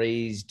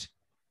crazed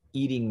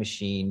eating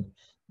machine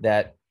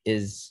that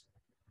is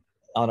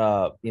on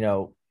a, you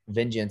know,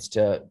 vengeance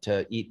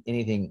to eat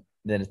anything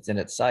that it's in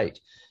its sight.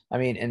 I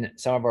mean, in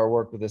some of our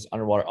work with this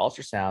underwater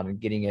ultrasound and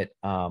getting it,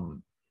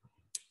 you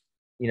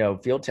know,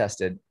 field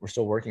tested, we're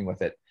still working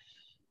with it,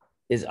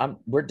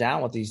 we're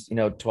down with these, you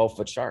know,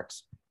 12-foot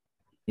sharks,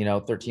 you know,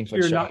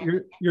 13-foot sharks.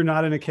 You're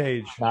not in a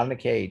cage. Not in a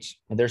cage.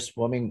 And they're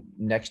swimming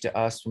next to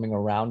us, swimming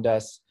around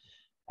us.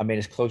 I mean,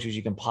 as close as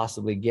you can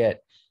possibly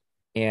get.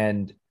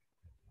 and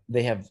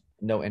they have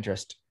no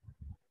interest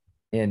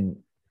in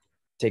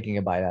taking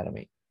a bite out of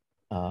me.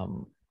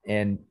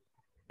 And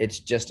it's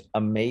just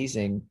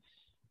amazing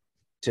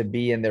to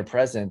be in their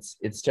presence.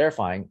 It's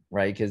terrifying,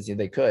 right? Because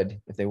they could,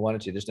 if they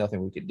wanted to, there's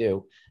nothing we could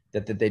do,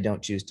 that they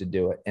don't choose to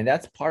do it. And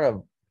that's part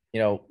of,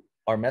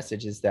 our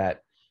message is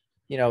that,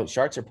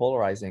 sharks are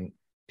polarizing.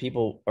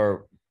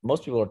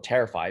 Most people are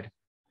terrified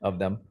of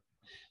them.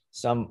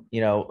 Some,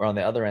 are on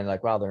the other end,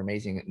 like, wow, they're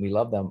amazing and we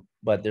love them,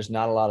 but there's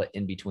not a lot of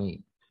in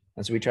between.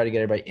 And so we try to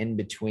get everybody in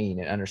between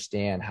and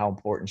understand how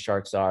important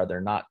sharks are.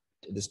 They're not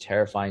this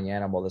terrifying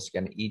animal that's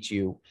going to eat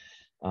you,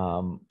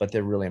 but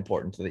they're really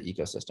important to the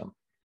ecosystem.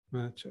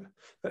 Gotcha.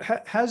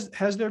 But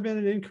has there been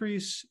an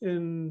increase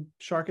in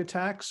shark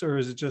attacks, or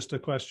is it just a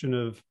question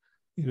of,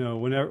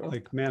 whenever,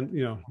 like,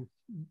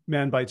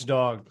 man bites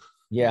dog?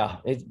 Yeah,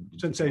 it's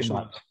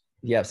Sensational.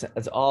 Yes,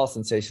 it's all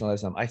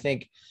sensationalism. I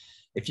think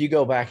if you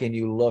go back and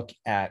you look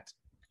at,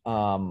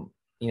 the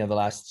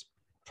last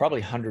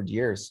probably 100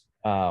 years,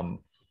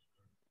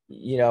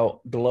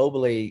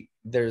 globally,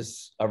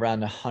 there's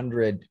around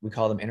 100, we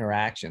call them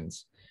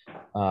interactions,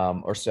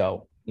 or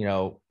so,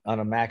 on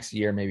a max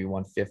year, maybe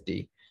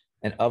 150.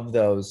 And of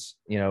those,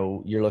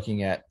 you're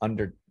looking at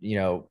under,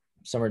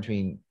 somewhere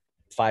between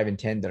 5 and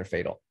 10 that are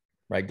fatal,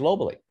 right?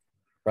 Globally,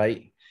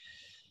 right?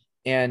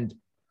 And,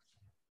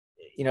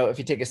 if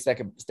you take a step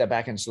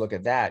back and just look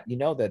at that,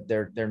 that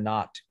they're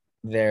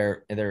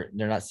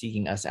not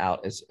seeking us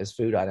out as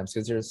food items,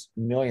 because there's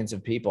millions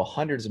of people,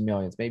 hundreds of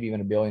millions, maybe even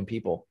 1 billion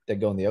people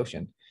that go in the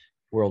ocean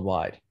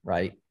worldwide,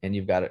 right? And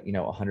you've got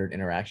 100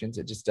 interactions.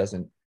 It just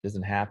doesn't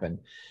happen.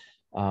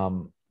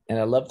 And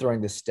I love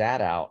throwing this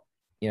stat out.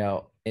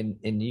 In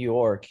New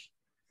York,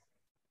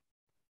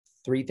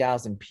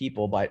 3,000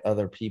 people bite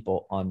other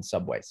people on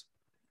subways.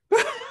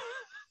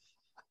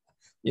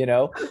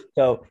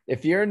 So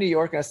if you're in New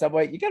York on a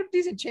subway, you got a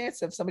decent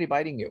chance of somebody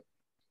biting you,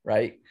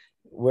 right?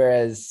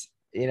 Whereas,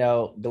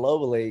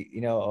 globally,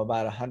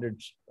 about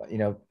 100,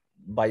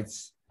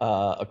 bites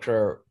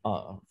occur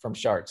from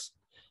sharks.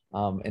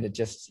 And it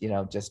just,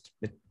 it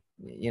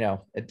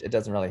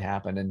doesn't really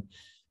happen. And,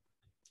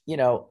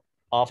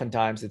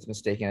 oftentimes it's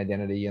mistaken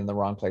identity, in the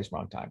wrong place,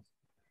 wrong time,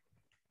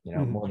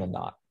 more than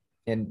not.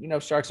 And,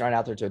 sharks aren't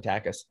out there to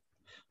attack us,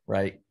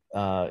 right?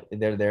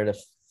 They're there to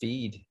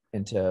feed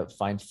and to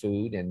find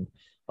food. And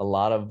a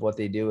lot of what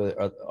they do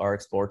are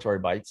exploratory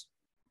bites.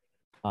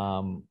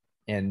 And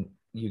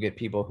you get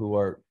people who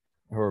are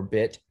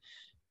bit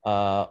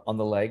on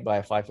the leg by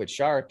a 5-foot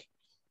shark.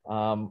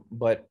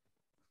 But,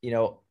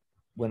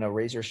 when a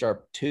razor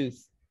sharp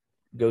tooth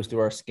goes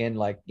through our skin,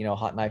 like,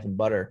 hot knife and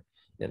butter,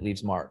 it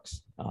leaves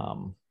marks.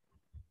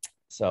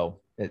 So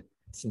it's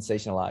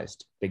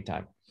sensationalized big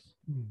time.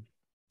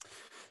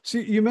 So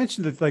you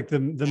mentioned that, like, the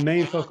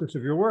main focus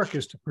of your work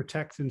is to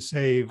protect and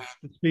save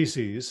the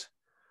species.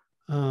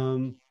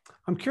 I'm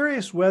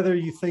curious whether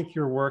you think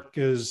your work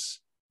is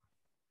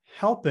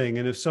helping,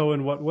 and if so,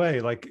 in what way?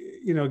 Like,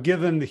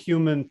 given the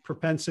human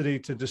propensity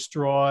to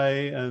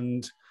destroy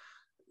and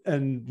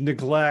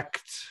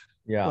neglect,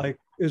 like,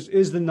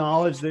 is the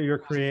knowledge that you're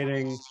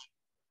creating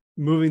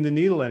moving the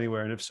needle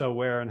anywhere, and if so,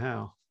 where and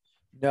how?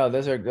 No,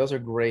 those are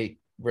great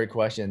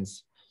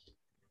questions.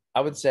 I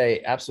would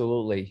say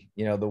absolutely.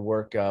 The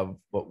work of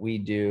what we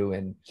do,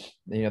 and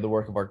the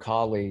work of our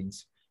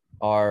colleagues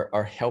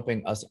are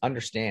helping us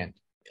understand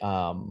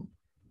not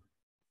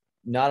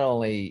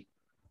only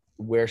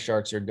where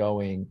sharks are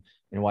going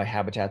and why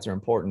habitats are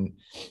important,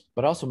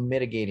 but also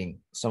mitigating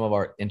some of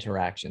our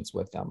interactions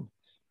with them.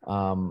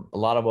 A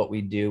lot of what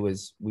we do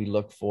is we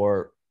look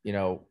for,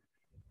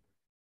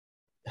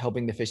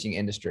 helping the fishing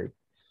industry,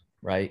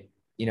 right?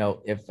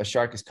 If a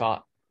shark is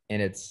caught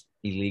and it's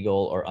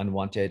illegal or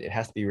unwanted, it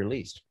has to be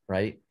released,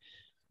 right?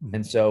 Mm-hmm.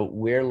 And so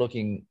we're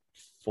looking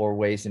for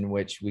ways in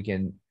which we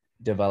can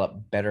develop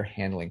better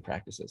handling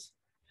practices,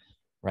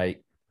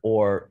 right?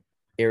 Or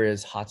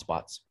areas,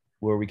 hotspots,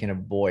 where we can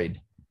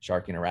avoid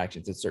shark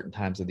interactions at certain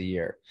times of the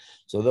year.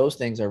 So those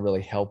things are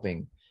really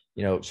helping,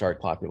 shark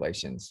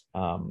populations.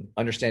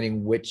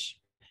 Understanding which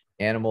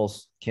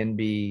animals can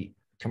be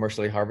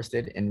commercially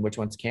harvested and which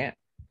ones can't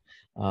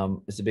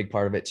is a big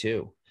part of it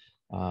too.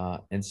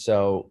 And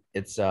so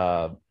it's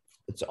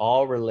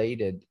all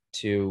related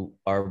to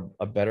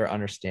a better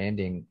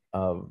understanding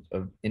of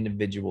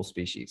individual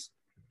species.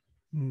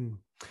 Mm.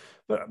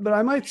 But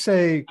I might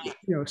say,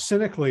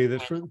 cynically,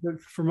 that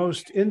for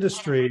most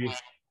industry,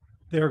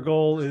 their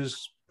goal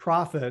is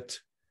profit.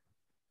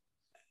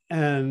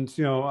 And,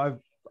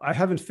 I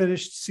haven't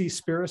finished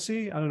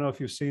Seaspiracy. I don't know if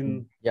you've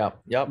seen. Yeah.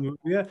 Yep.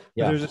 Yeah.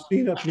 There's a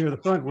scene up near the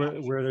front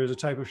where there's a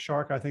type of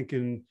shark, I think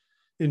in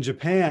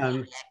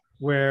Japan,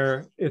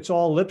 where it's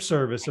all lip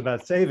service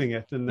about saving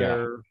it. And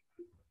they're,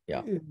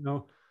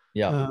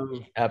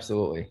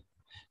 absolutely.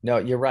 No,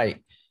 you're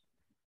right.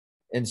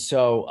 And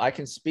so I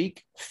can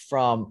speak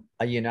from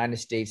a United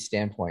States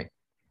standpoint.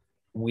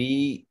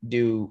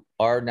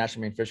 Our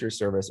National Marine Fisheries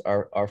Service,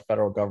 our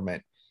federal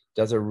government,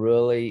 does a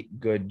really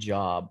good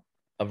job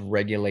of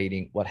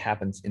regulating what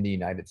happens in the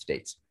United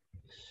States.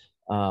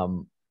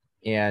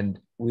 And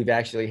we've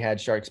actually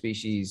had shark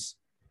species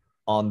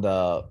on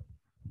the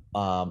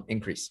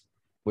increase,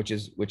 which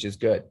is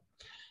good.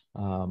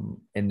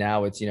 And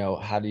now it's,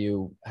 how do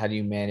you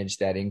manage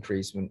that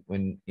increase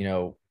when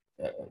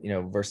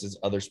versus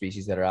other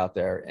species that are out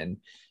there? And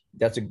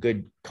that's a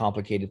good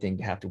complicated thing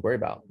to have to worry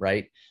about,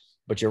 right?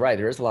 But you're right,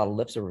 there is a lot of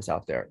lip service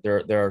out there.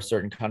 There are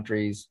certain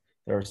countries,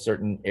 there are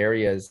certain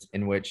areas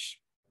in which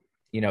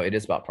it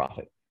is about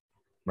profit,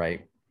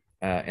 right?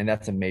 And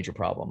that's a major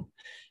problem.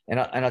 And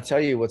I'll tell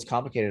you what's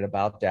complicated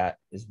about that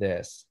is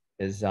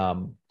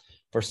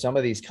for some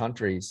of these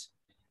countries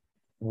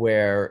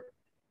where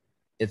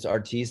it's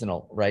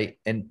artisanal, right?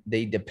 And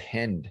they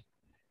depend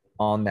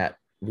on that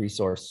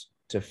resource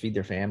to feed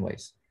their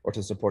families or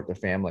to support their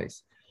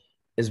families,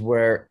 is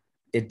where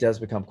it does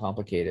become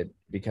complicated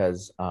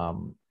because,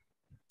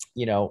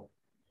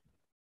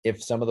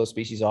 if some of those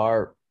species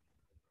are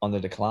on the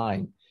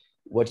decline,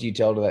 what do you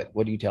tell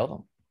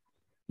them?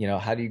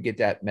 How do you get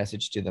that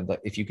message to them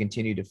that if you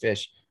continue to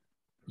fish,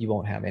 you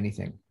won't have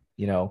anything,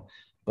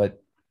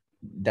 but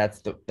that's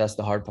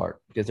the hard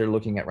part, because they're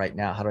looking at right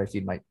now, how do I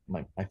feed my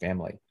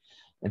family?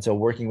 And so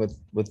working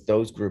with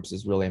those groups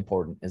is really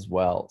important as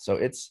well. So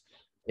it's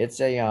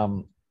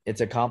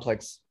a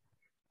complex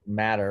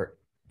matter,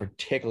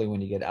 particularly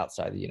when you get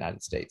outside the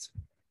United States.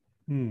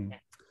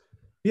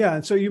 Yeah.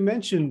 And so you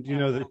mentioned,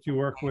 that you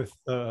work with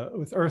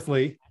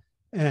Earthly,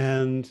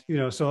 and,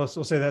 so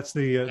we'll say that's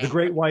the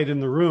great white in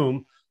the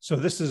room. So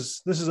this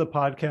is a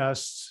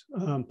podcast,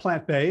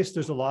 plant-based.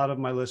 There's a lot of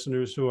my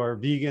listeners who are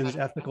vegans,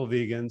 ethical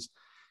vegans.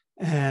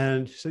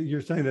 And so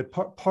you're saying that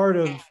part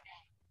of,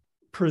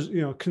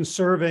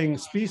 conserving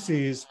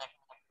species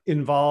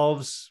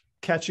involves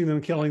catching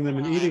them, killing them,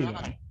 and eating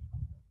them.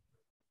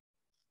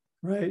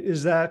 Right?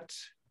 Is that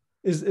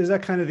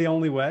kind of the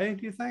only way,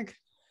 do you think?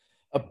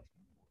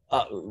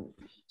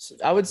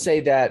 I would say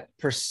that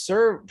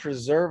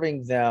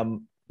preserving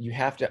them, you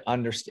have to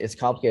understand, it's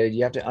complicated.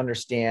 You have to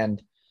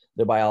understand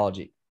the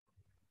biology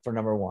for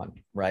number one,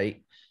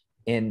 right?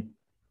 And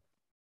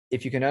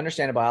if you can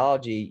understand the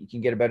biology, you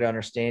can get a better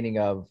understanding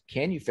of,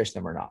 can you fish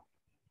them or not,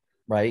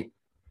 right?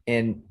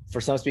 And for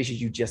some species,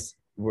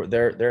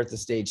 they're at the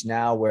stage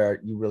now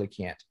where you really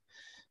can't.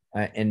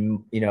 And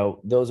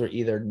those are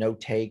either no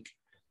take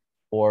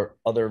or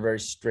other very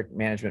strict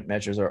management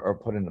measures are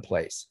put into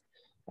place.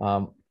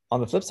 On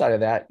the flip side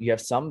of that, you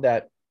have some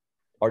that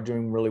are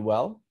doing really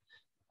well,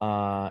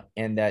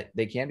 and that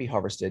they can be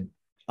harvested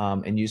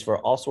and used for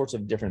all sorts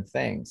of different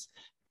things: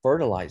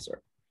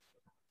 fertilizer,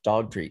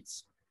 dog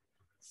treats,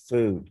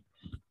 food.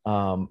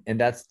 And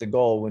that's the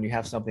goal when you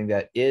have something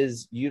that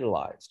is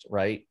utilized,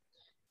 right?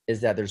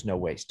 Is that there's no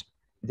waste,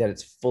 that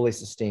it's fully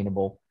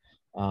sustainable,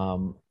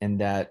 and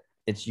that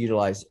it's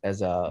utilized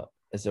as a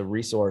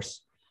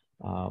resource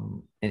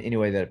in any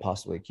way that it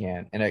possibly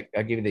can. And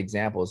I'll give you the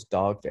example is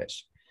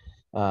dogfish.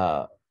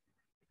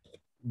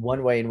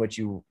 One way in which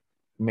you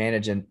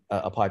manage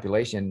a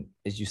population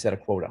is you set a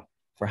quota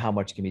for how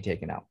much can be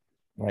taken out,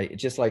 right?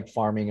 It's just like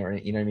farming, or,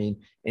 you know what I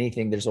mean?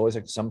 Anything, there's always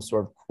like some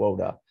sort of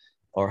quota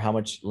or how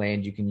much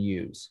land you can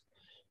use.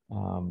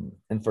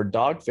 And for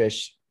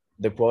dogfish,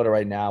 the quota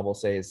right now we'll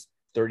say is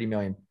 30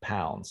 million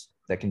pounds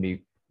that can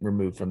be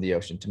removed from the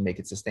ocean to make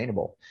it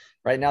sustainable.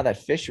 Right now, that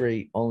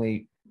fishery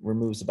only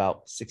removes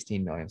about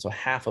 16 million. So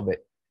half of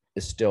it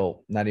is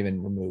still not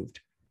even removed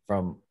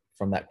from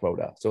that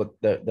quota. So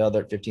the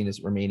other 15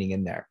 is remaining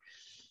in there.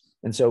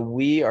 And so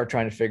we are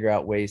trying to figure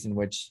out ways in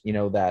which,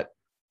 that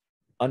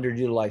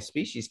underutilized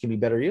species can be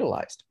better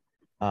utilized.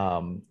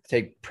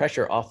 Take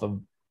pressure off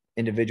of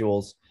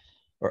individuals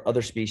or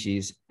other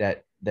species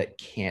that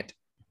can't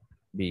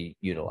be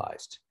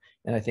utilized.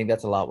 And I think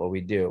that's a lot what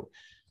we do.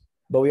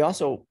 But we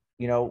also,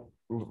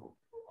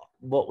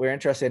 what we're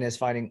interested in is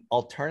finding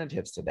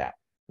alternatives to that,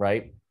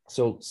 right?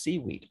 So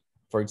seaweed,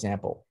 for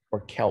example,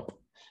 or kelp,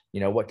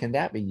 what can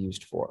that be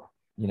used for?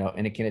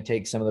 And can it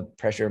take some of the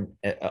pressure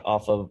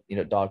off of,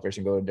 dogfish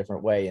and go a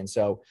different way? And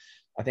so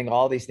I think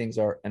all these things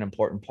are an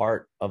important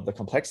part of the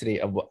complexity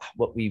of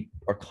what we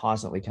are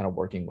constantly kind of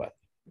working with.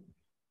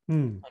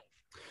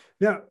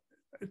 Yeah.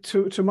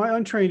 To my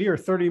untrained ear,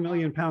 30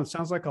 million pounds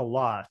sounds like a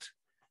lot.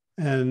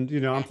 And,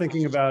 I'm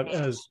thinking about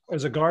as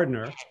a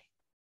gardener,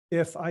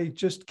 if I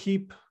just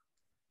keep,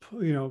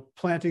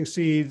 planting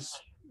seeds,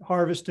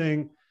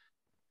 harvesting,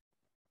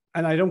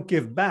 and I don't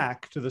give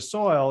back to the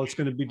soil, it's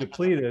going to be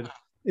depleted.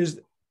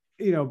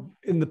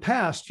 In the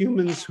past,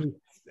 humans who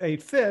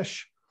ate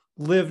fish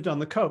lived on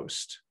the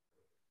coast,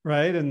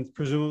 right? And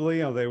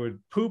presumably, they would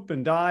poop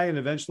and die, and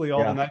eventually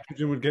all the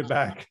nitrogen would get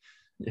back.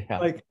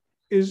 Yeah.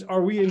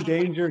 Are we in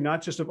danger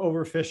not just of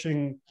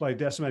overfishing by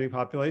decimating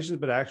populations,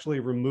 but actually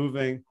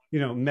removing,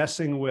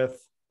 messing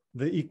with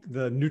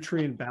the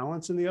nutrient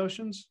balance in the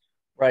oceans?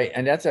 Right.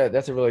 And that's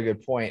a really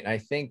good point. And I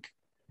think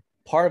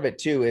part of it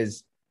too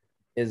is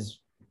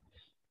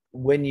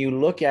when you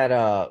look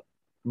at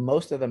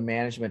most of the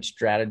management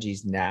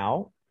strategies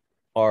now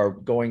are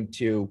going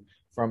to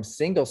from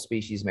single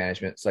species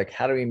management. It's like,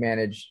 how do we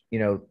manage,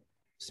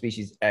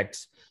 species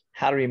X?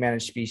 How do we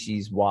manage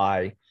species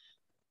Y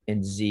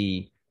and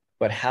Z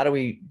but how do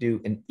we do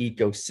an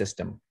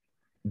ecosystem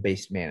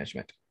based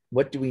management?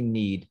 What do we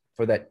need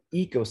for that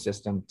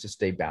ecosystem to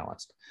stay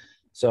balanced?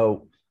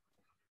 So,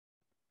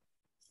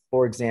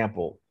 for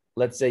example,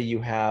 let's say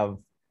you have,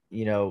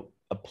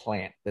 a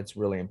plant that's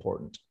really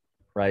important,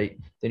 right?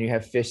 Then you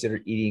have fish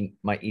that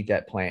might eat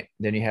that plant.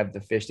 Then you have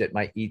the fish that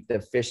might eat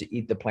the fish that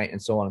eat the plant,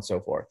 and so on and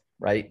so forth,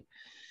 right?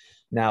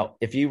 Now,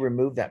 if you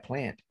remove that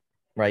plant,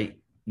 right,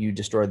 you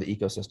destroy the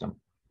ecosystem.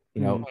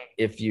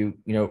 If you,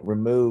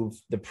 remove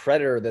the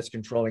predator that's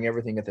controlling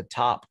everything at the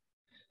top,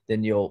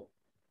 then you'll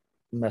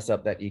mess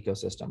up that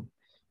ecosystem,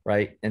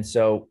 right? And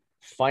so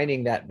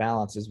finding that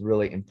balance is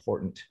really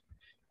important.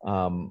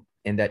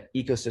 And that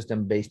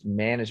ecosystem-based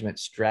management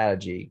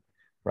strategy,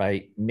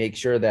 right? Make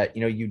sure that,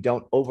 you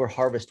don't over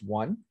harvest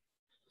one,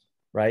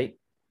 right?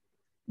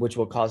 Which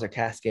will cause a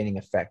cascading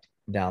effect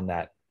down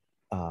that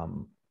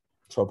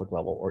trophic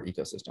level or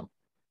ecosystem.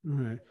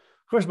 Right.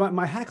 Of course,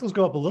 my hackles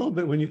go up a little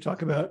bit when you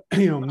talk about,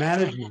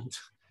 management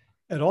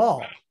at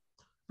all,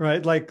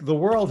 right? Like the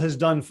world has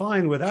done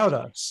fine without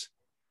us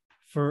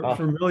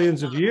for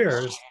millions of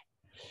years.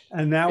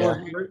 And now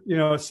we're,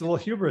 it's a little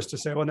hubris to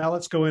say, well, now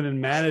let's go in and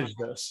manage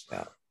this.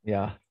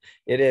 Yeah,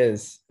 it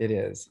is. It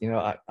is.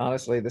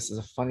 Honestly, this is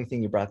a funny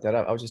thing you brought that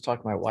up. I was just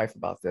talking to my wife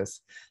about this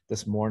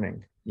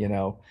morning,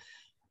 and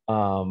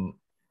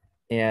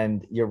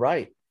you're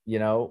right.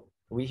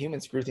 We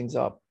humans screw things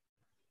up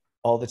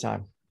all the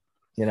time,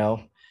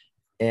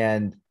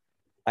 and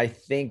I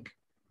think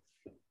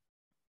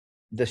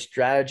the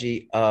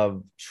strategy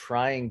of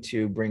trying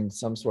to bring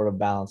some sort of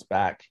balance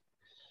back,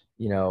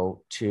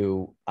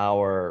 to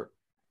our,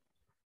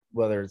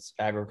 whether it's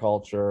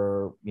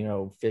agriculture,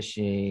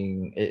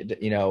 fishing,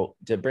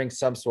 to bring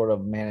some sort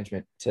of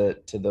management to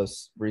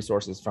those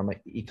resources from an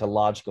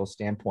ecological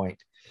standpoint,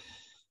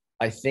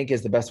 I think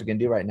is the best we can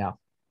do right now,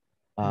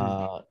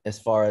 as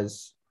far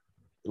as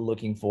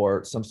looking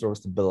for some sort of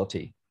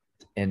stability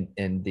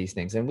in these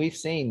things. And we've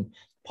seen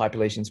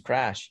populations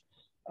crash,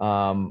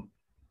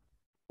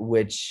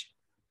 which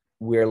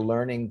we're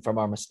learning from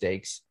our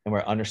mistakes and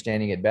we're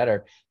understanding it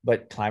better,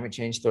 but climate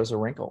change throws a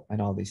wrinkle in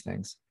all these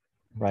things.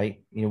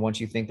 Right. Once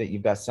you think that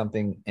you've got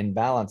something in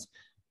balance,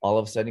 all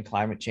of a sudden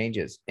climate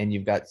changes and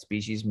you've got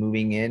species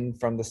moving in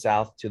from the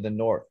south to the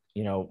north,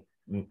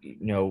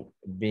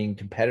 being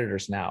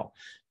competitors now,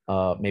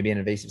 maybe an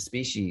invasive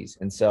species.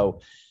 And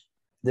so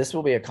this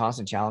will be a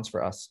constant challenge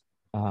for us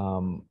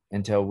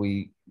until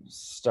we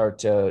start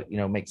to,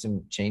 make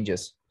some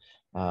changes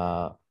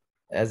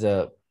as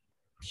a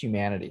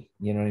humanity.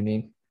 You know what I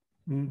mean?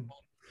 Mm.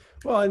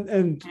 Well,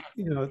 and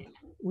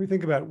we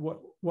think about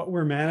what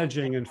we're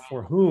managing and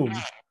for whom.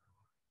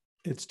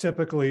 It's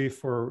typically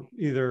for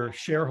either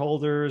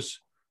shareholders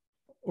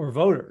or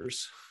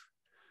voters.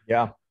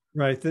 Yeah.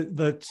 Right.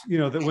 That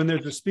when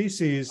there's a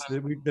species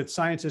that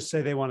scientists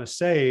say they want to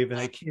save and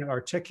they can't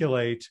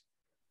articulate,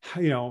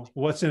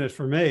 what's in it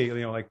for me,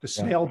 like the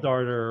snail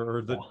darter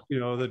or the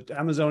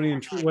Amazonian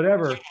tree,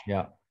 whatever.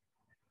 Yeah.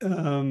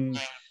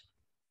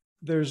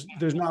 There's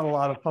not a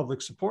lot of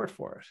public support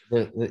for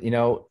it.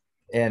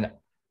 And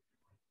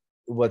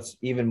what's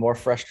even more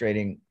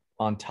frustrating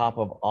on top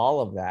of all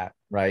of that,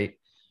 right,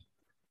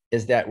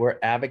 is that we're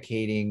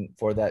advocating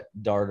for that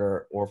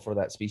darter or for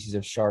that species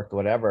of shark,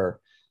 whatever,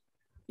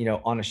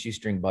 on a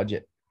shoestring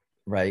budget,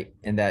 right?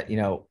 And that,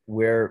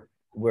 we're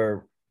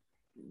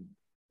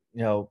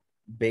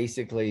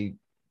basically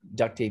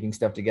duct taping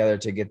stuff together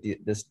to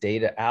get this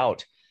data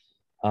out,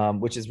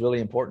 which is really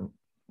important,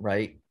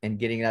 right? And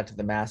getting it out to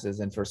the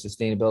masses and for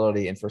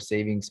sustainability and for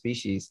saving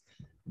species.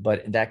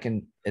 But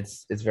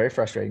it's very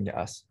frustrating to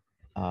us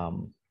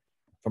from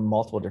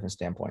multiple different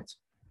standpoints.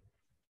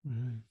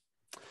 Mm-hmm.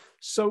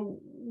 So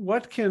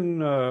what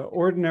can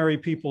ordinary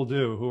people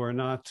do who are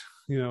not,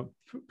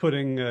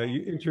 putting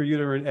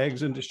intrauterine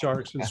eggs into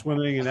sharks and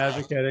swimming and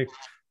advocating,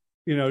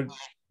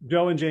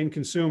 Joe and Jane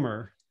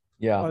consumer?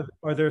 Yeah.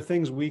 Are there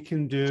things we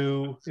can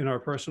do in our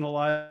personal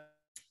life?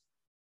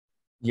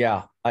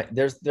 Yeah. I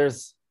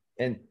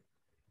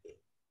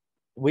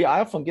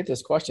often get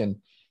this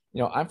question,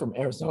 I'm from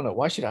Arizona.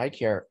 Why should I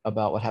care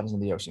about what happens in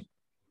the ocean?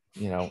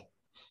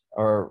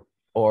 Or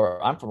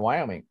I'm from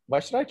Wyoming. Why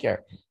should I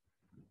care?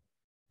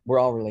 We're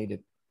all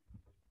related,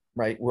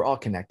 right? We're all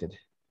connected,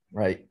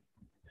 right?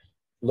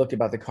 Look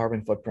about the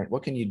carbon footprint.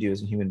 What can you do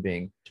as a human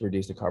being to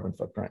reduce the carbon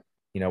footprint?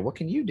 What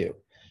can you do,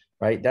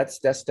 right? That's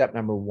step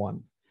number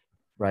one,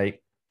 right?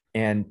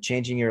 And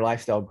changing your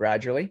lifestyle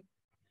gradually,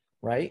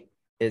 right,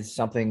 is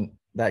something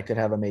that could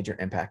have a major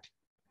impact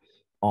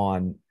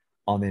on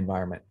the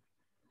environment.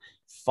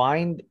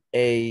 Find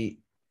a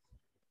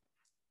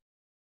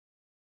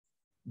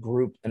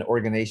group, an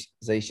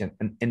organization,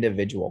 an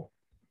individual,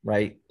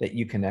 right, that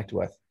you connect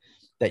with,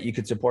 that you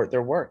could support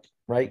their work,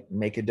 right?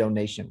 Make a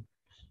donation,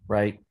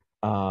 right?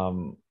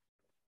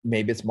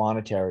 Maybe it's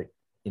monetary,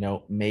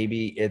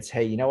 maybe it's,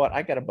 hey, you know what?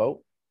 I got a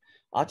boat.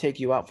 I'll take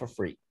you out for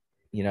free.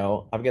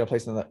 I've got a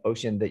place on the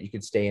ocean that you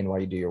could stay in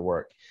while you do your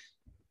work.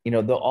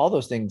 All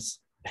those things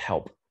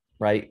help,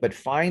 right? But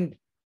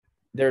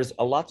there's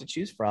a lot to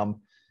choose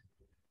from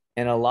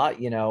and a lot,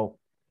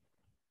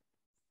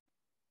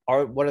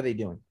 what are they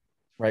doing?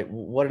 Right?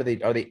 What are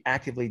they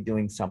actively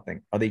doing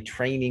something? Are they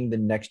training the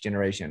next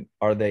generation?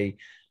 Are they,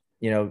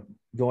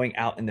 going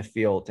out in the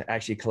field to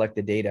actually collect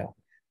the data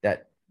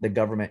that the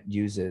government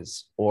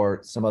uses or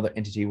some other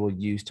entity will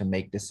use to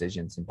make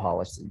decisions and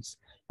policies,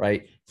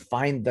 right?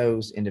 Find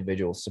those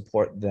individuals,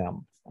 support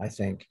them, I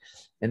think.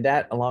 And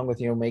that, along with,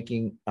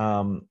 making,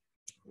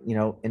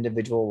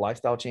 individual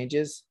lifestyle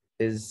changes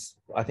is,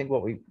 I think,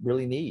 what we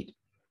really need.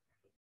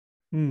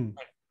 Hmm.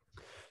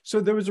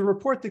 So there was a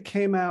report that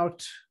came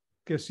out,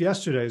 I guess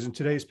yesterday's in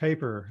today's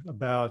paper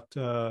about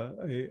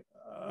a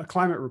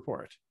climate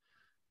report,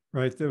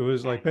 right? That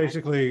was like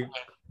basically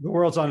the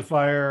world's on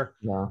fire.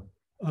 Yeah.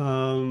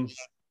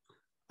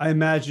 I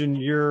imagine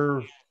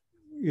you're,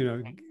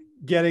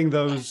 getting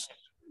those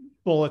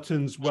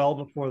bulletins well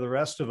before the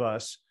rest of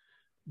us.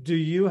 Do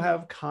you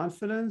have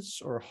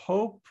confidence or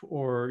hope,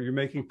 or you're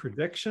making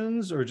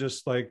predictions, or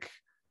just like,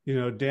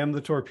 damn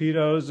the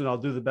torpedoes and I'll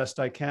do the best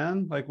I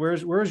can? Like,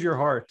 where's your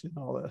heart in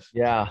all this?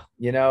 Yeah.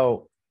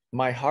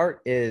 My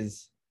heart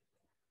is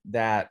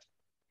that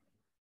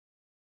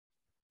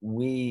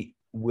we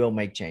will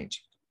make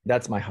change.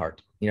 That's my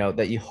heart,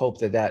 that you hope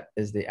that that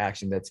is the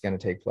action that's going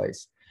to take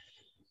place.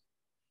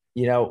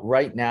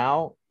 Right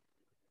now,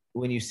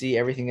 when you see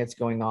everything that's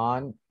going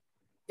on,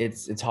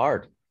 it's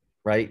hard,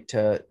 right?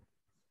 To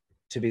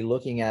be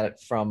looking at it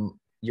from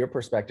your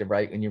perspective,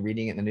 right? When you're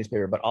reading it in the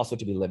newspaper, but also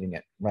to be living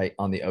it, right,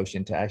 on the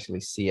ocean, to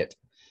actually see it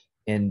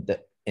in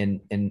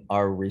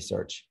our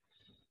research.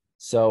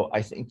 So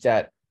I think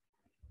that,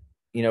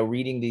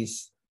 reading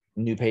these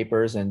new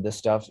papers and this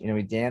stuff,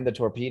 we damn the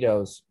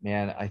torpedoes,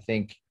 man, I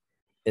think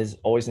is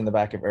always in the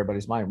back of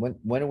everybody's mind.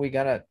 When are we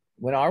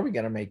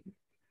gonna make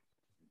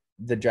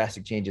the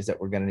drastic changes that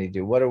we're gonna need to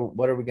do? What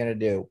are we gonna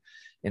do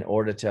in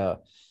order to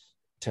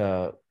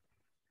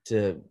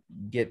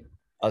get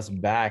us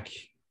back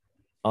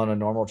on a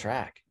normal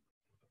track?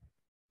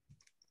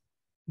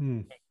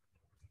 Yeah,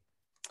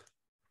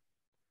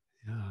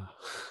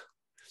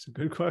 it's a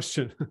good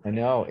question. I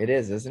know it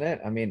is, isn't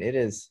it? I mean, it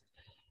is.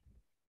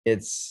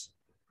 It's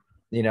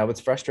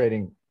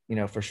frustrating,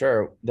 for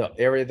sure. The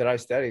area that I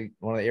study,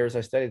 one of the areas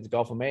I study is the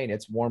Gulf of Maine.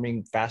 It's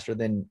warming faster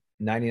than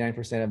 99%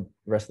 of the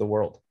rest of the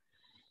world.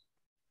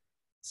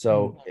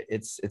 So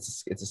it's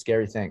a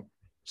scary thing.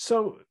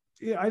 So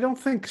yeah, I don't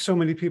think so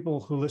many people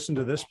who listen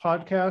to this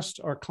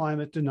podcast are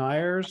climate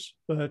deniers,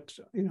 but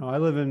I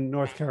live in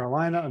North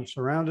Carolina. I'm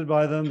surrounded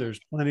by them. There's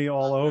plenty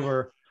all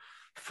over.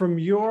 From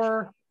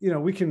your,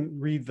 we can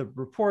read the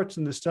reports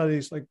and the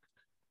studies. Like,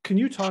 can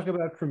you talk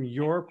about, from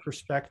your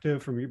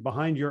perspective,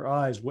 behind your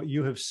eyes, what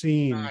you have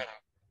seen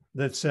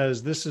that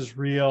says this is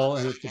real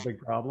and it's a big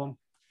problem?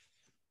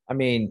 I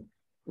mean,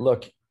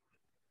 look,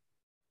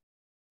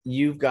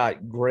 you've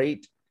got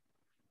great,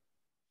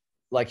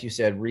 like you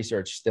said,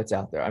 research that's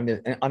out there. I mean,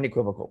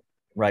 unequivocal,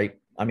 right?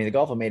 I mean, the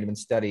Gulf of Maine have been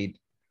studied,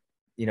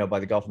 by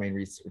the Gulf of Maine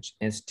Research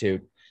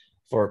Institute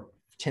for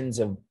tens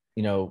of,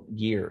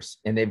 years,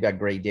 and they've got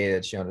great data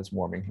that's shown it's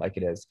warming like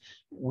it is.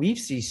 We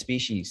see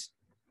species,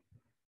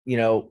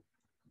 in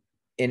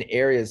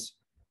areas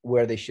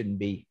where they shouldn't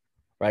be,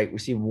 right? We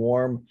see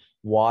warm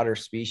water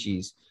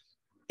species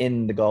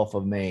in the Gulf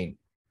of Maine,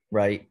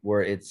 right?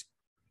 Where it's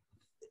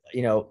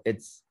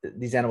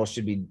these animals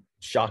should be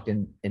shocked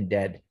and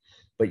dead,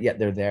 but yet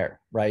they're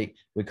there, right?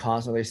 We're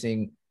constantly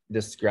seeing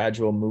this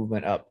gradual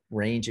movement up,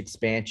 range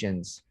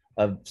expansions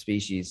of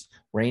species,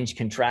 range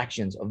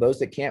contractions of those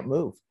that can't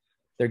move.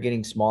 They're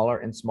getting smaller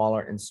and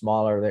smaller and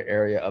smaller, their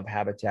area of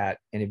habitat.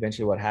 And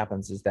eventually what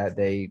happens is that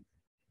they,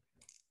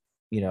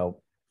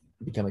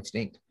 become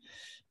extinct,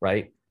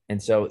 right?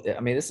 And so, I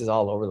mean, this is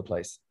all over the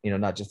place,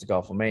 not just the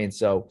Gulf of Maine.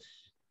 So,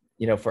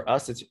 for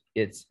us,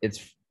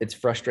 it's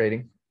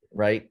frustrating,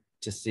 right,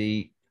 to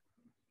see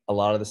a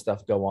lot of the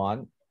stuff go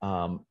on,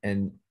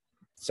 and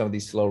some of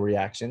these slow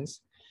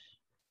reactions.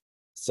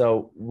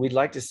 So we'd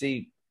like to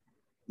see,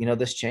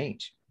 this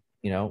change.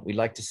 We'd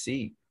like to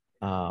see,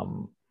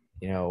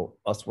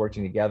 us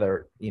working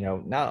together,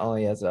 not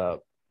only as a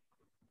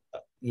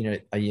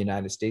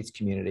United States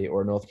community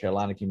or a North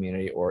Carolina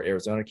community or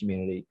Arizona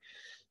community,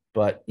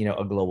 but,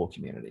 a global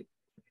community.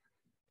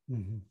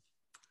 Mm-hmm.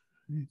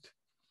 Right.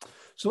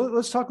 So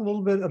let's talk a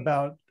little bit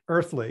about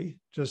Earthly,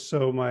 just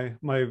so my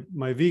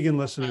vegan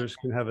listeners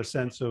can have a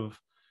sense of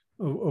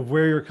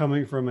where you're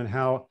coming from and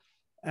how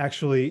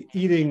actually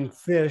eating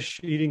fish,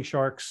 eating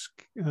sharks,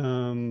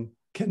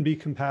 can be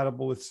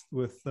compatible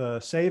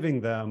with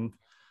saving them.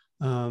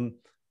 A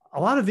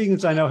lot of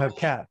vegans I know have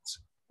cats.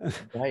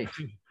 Right.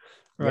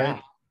 Right. Yeah.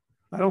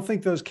 I don't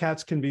think those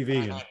cats can be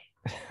vegan.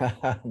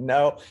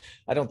 No,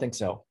 I don't think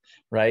so.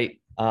 Right.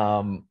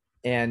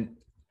 And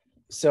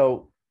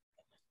so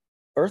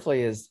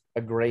Earthly is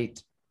a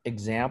great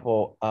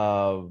example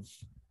of,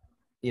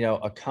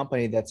 a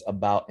company that's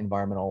about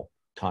environmental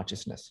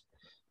consciousness,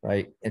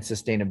 right, and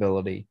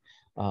sustainability,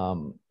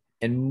 and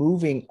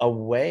moving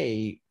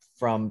away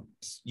from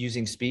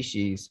using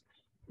species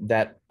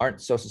that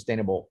aren't so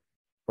sustainable,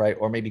 right,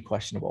 or maybe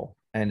questionable.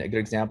 And a good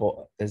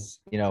example is,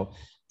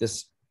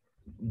 this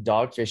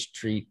dogfish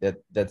treat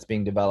that's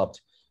being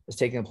developed is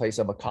taking the place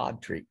of a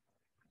cod treat,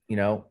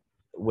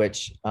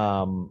 which,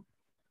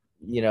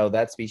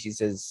 that species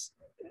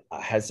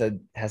has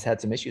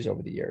had some issues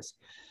over the years.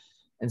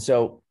 And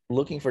so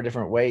looking for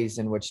different ways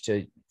in which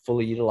to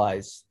fully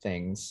utilize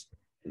things,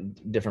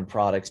 different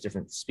products,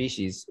 different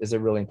species, is a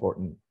really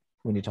important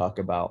when you talk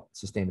about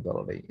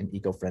sustainability and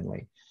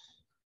eco-friendly.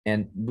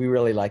 And we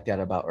really like that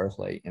about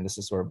Earthly. And this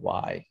is sort of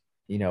why,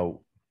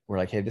 we're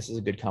like, hey, this is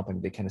a good company.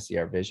 They kind of see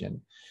our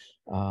vision.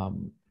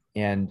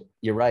 And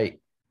you're right.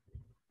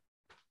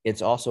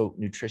 It's also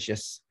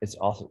nutritious. It's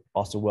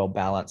also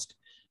well-balanced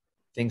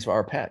things for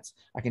our pets.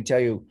 I can tell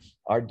you,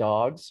 our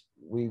dogs,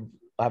 I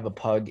have a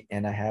pug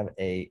and I have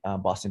a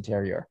Boston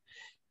Terrier,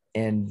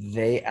 and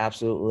they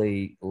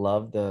absolutely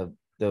love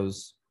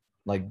those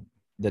like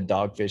the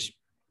dogfish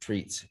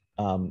treats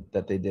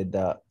that they did,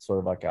 sort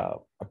of like a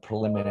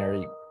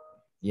preliminary,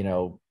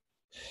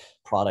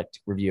 product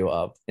review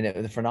of, and it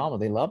was phenomenal.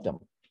 They loved them,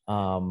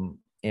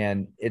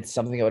 and it's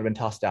something that would have been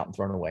tossed out and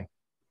thrown away.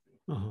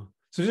 Uh-huh.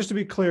 So just to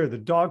be clear, the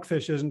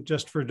dogfish isn't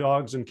just for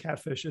dogs and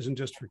catfish isn't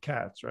just for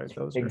cats, right?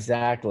 Those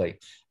exactly.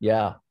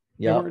 Yeah.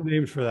 They weren't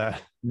named for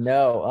that.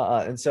 No.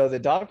 And so the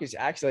dogfish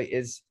actually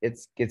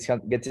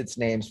gets its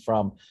names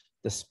from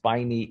the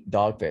spiny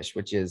dogfish,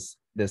 which is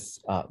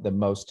the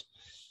most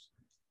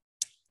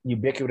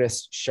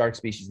ubiquitous shark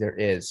species there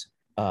is,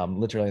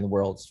 literally in the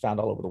world. It's found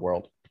all over the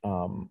world,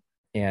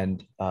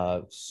 and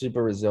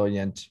super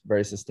resilient,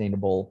 very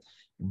sustainable,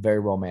 very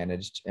well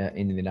managed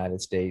in the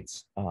United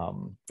States.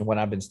 When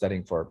I've been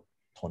studying for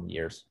 20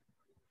 years.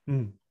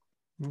 Mm.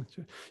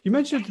 You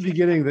mentioned at the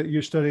beginning that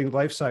you're studying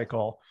life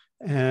cycle,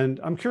 and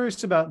I'm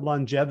curious about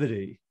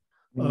longevity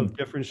of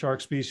different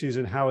shark species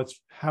and how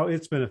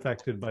it's been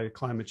affected by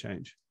climate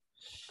change.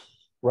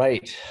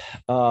 Right.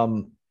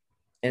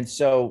 And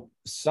so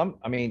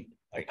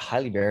like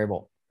highly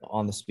variable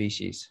on the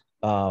species.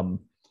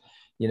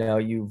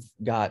 You've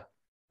got,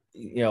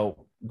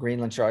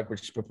 Greenland shark,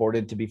 which is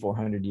purported to be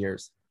 400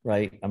 years,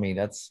 right? I mean,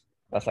 that's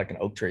like an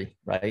oak tree,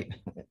 right?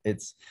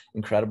 It's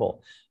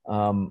incredible.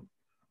 And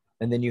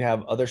then you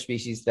have other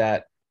species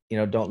that,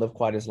 don't live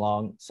quite as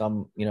long.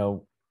 Some,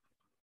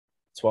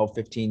 12,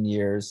 15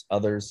 years,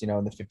 others, in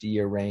the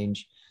 50-year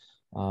range.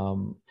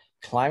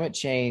 Climate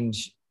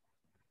change,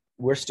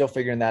 we're still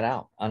figuring that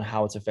out on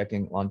how it's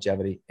affecting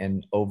longevity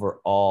and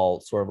overall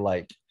sort of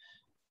like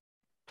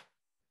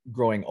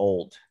growing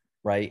old,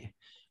 right?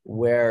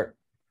 Where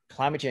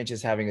climate change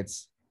is having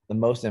the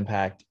most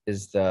impact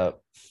is the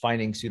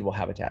finding suitable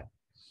habitat,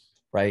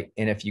 right?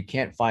 And if you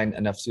can't find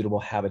enough suitable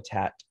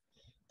habitat,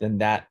 then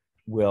that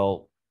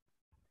will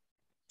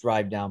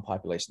drive down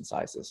population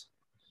sizes,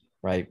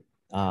 right?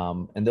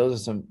 And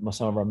those are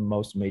some of our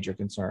most major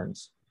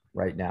concerns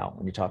right now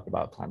when you talk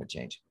about climate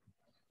change.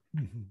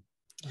 Mm-hmm.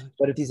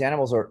 But if these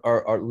animals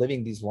are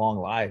living these long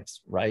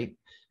lives, right,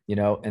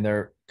 and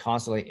they're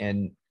constantly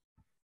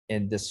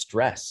in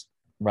distress,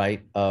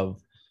 right,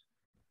 of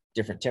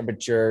different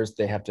temperatures,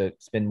 they have to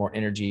spend more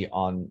energy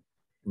on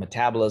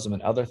metabolism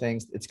and other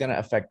things, it's going to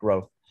affect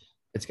growth.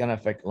 It's going to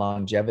affect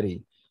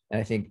longevity. And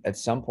I think at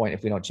some point,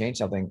 if we don't change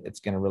something, it's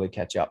going to really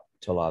catch up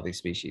to a lot of these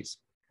species.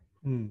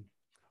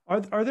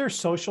 Are there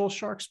social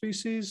shark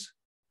species?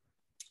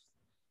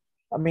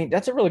 I mean,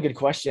 that's a really good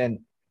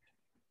question.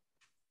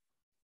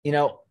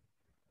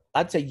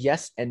 I'd say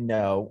yes and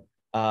no.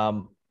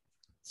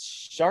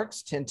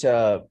 Sharks tend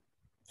to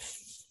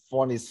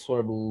form these sort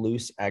of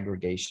loose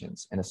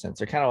aggregations in a sense.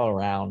 They're kind of all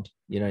around,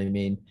 you know what I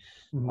mean?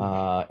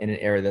 Mm-hmm. In an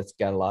area that's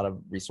got a lot of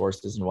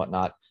resources and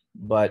whatnot,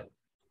 but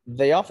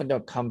they often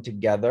don't come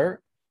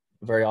together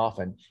very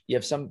often. You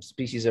have some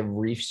species of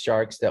reef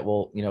sharks that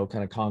will,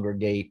 kind of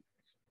congregate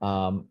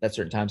at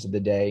certain times of the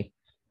day,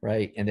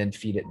 right? And then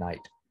feed at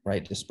night,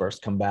 right? Disperse,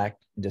 come back,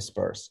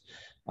 disperse.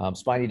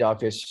 Spiny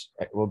dogfish,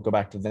 we'll go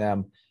back to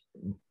them.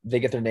 They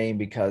get their name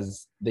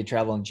because they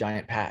travel in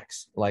giant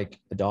packs, like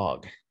a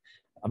dog.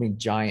 I mean,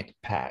 giant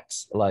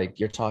packs, like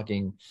you're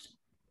talking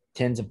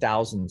tens of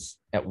thousands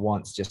at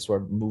once, just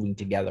sort of moving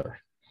together,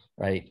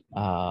 right?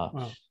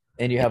 Wow.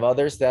 And you have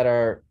others that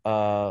are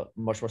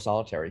much more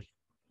solitary,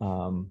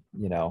 and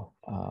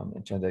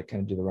trying to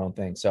kind of do their own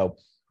thing. So,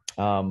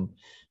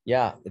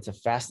 yeah, it's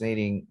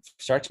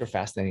sharks are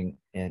fascinating,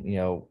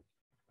 and,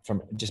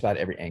 from just about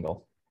every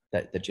angle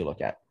that you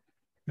look at.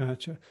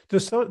 Gotcha.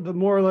 The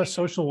more or less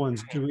social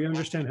ones, do we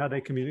understand how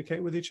they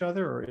communicate with each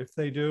other, or if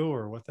they do,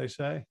 or what they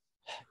say?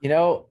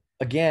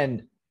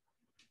 Again,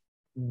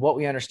 what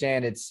we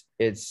understand,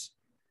 it's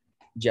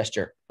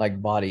gesture,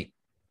 like body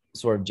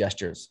sort of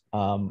gestures,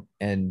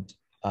 and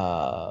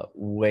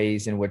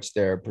ways in which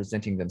they're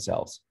presenting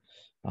themselves,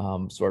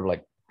 sort of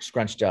like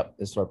scrunched up,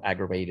 is sort of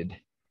aggravated,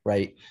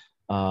 right?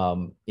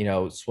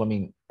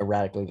 Swimming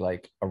erratically,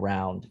 like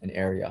around an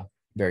area,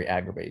 very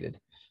aggravated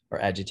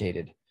or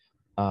agitated.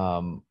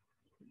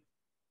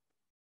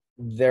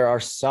 There are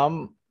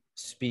some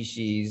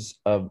species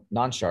of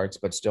non-sharks,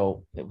 but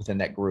still within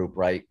that group,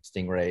 right?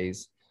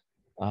 Stingrays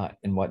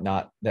and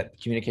whatnot, that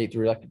communicate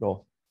through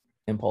electrical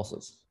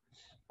impulses.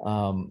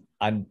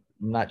 I'm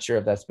not sure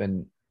if that's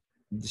been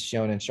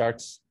shown in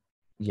sharks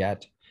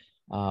yet,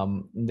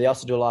 They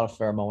also do a lot of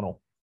pheromonal,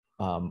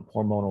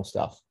 hormonal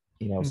stuff,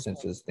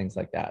 senses, things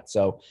like that.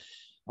 So,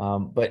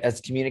 but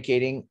as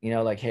communicating,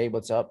 like, hey,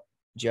 what's up,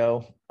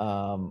 Joe?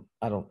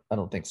 I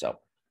don't think so.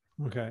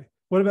 Okay.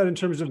 What about in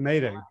terms of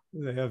mating?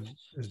 Do they have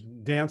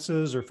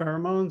dances or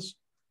pheromones?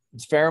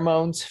 It's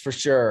pheromones for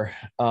sure.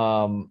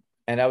 And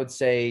I would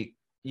say,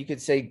 you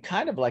could say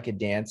kind of like a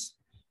dance.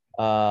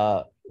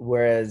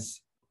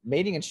 Whereas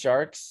mating in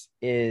sharks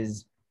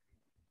is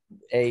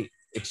a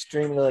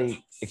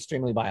extremely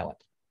violent.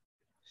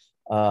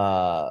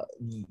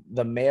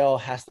 The male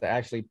has to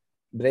actually,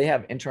 they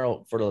have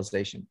internal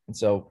fertilization. And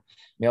so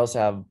males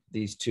have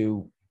these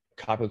two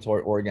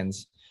copulatory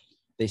organs.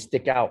 They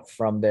stick out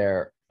from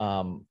their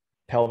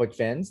pelvic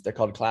fins. They're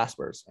called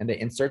claspers, and they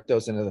insert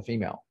those into the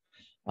female.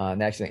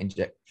 And they actually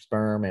inject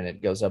sperm, and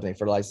it goes up and it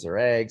fertilizes her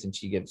eggs, and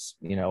she gives,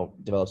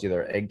 develops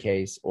either an egg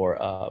case or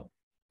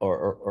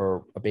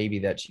a baby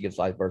that she gives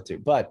live birth to.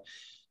 But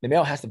the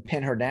male has to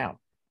pin her down.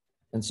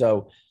 And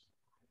so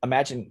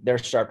imagine their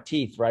sharp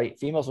teeth, right?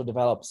 Females will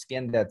develop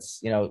skin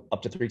that's,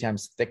 up to 3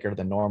 times thicker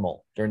than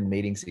normal during the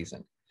mating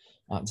season.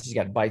 She's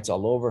got bites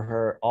all over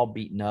her, all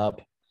beaten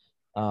up.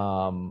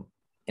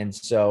 And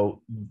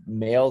so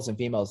males and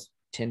females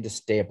tend to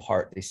stay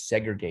apart. They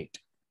segregate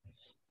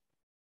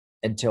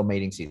until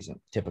mating season,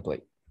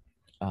 typically,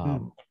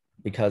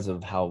 because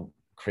of how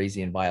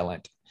crazy and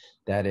violent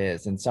that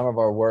is. And some of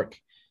our work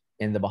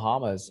in the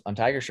Bahamas on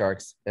tiger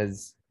sharks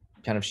has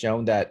kind of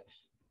shown that,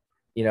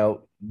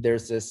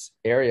 there's this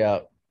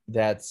area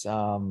that's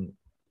a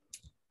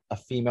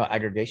female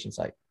aggregation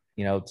site,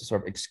 to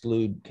sort of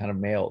exclude kind of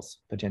males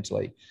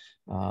potentially,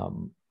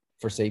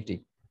 for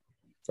safety,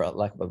 for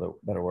lack of a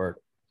better word.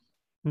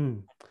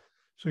 So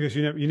I guess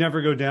you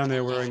never go down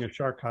there wearing a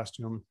shark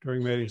costume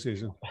during mating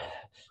season.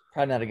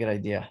 Probably not a good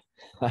idea.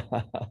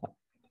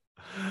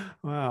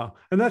 Wow.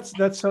 And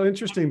that's so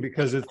interesting,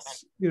 because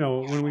it's,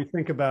 when we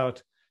think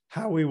about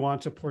how we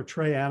want to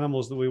portray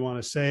animals that we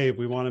want to save,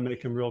 we want to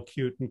make them real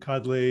cute and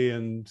cuddly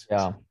and,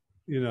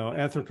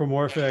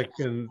 anthropomorphic.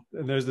 And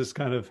there's this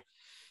kind of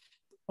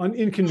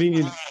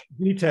inconvenient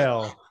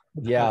detail.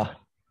 Yeah.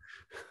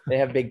 They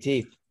have big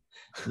teeth.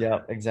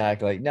 Yeah,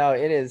 exactly. No,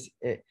 it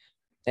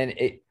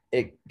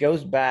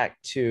goes back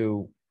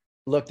to,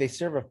 look, they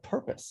serve a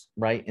purpose,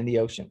 right, in the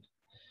ocean.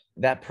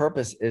 That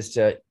purpose is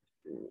to,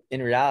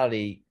 in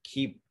reality,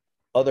 keep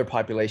other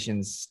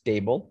populations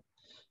stable,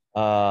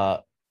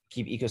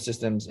 keep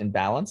ecosystems in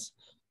balance,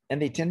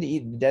 and they tend to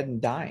eat the dead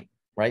and dying,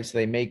 right? So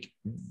they make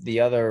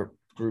the other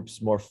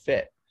groups more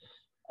fit.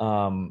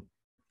 And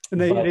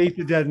they eat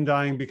the dead and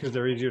dying because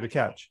they're easier to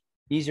catch.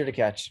 Easier to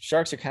catch.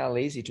 Sharks are kind of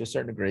lazy to a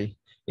certain degree.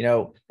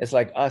 It's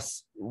like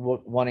us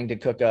wanting to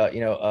cook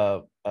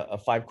a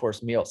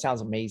 5-course meal. It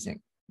sounds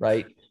amazing,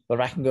 right? But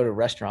if I can go to a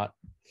restaurant,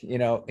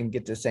 and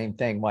get the same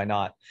thing, why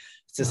not?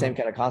 It's the same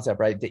kind of concept,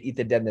 right? To eat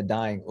the dead and the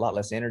dying, a lot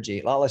less energy,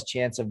 a lot less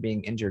chance of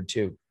being injured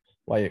too,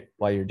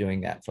 while you're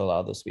doing that for a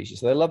lot of those species.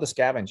 So they love to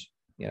scavenge,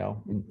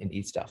 and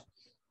eat stuff.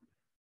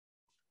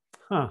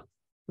 Huh.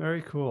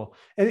 Very cool.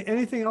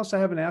 Anything else I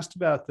haven't asked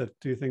about that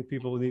do you think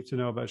people need to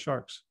know about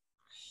sharks?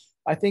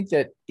 I think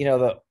that,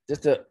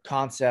 just the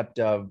concept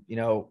of,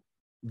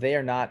 we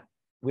are not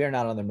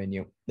on the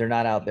menu. They're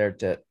not out there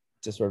to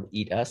sort of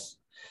eat us.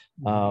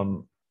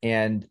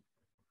 And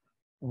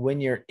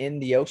when you're in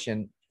the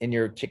ocean and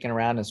you're kicking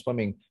around and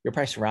swimming, you're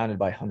probably surrounded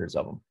by hundreds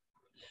of them,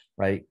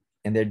 right?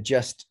 And they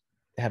just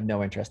have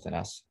no interest in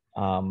us.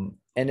 And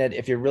that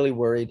if you're really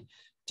worried,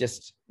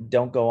 just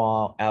don't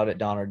go out at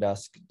dawn or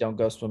dusk. Don't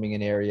go swimming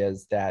in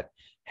areas that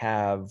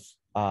have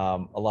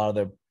a lot of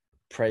the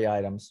prey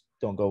items.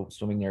 Don't go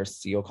swimming near a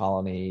seal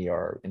colony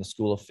or in a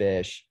school of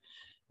fish.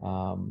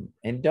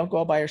 And don't go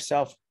out by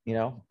yourself,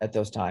 at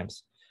those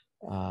times.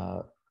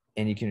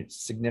 And you can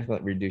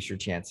significantly reduce your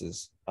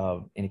chances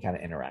of any kind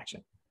of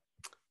interaction.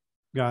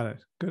 Got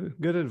it.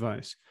 Good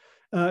advice.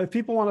 If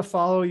people want to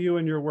follow you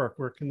and your work,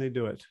 where can they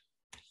do it?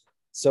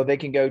 So they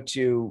can go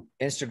to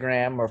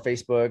Instagram or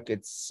Facebook.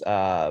 It's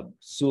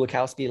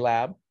Sulikowski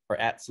Lab, or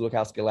at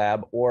Sulikowski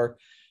Lab, or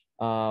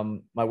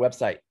my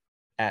website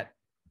at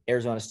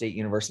Arizona State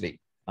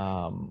University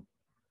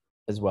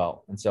as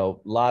well. And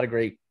so a lot of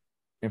great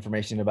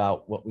information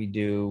about what we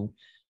do,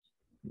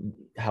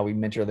 how we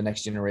mentor the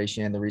next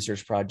generation, the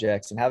research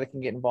projects, and how they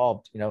can get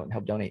involved, and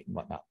help donate and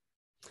whatnot.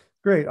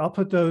 Great. I'll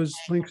put those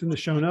links in the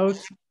show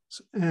notes.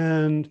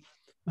 And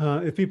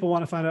if people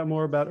want to find out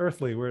more about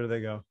Earthly, where do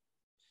they go?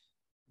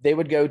 They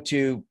would go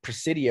to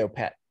Presidio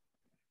Pet.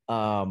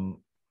 And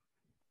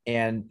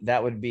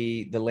that would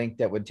be the link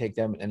that would take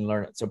them and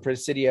learn it. So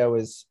Presidio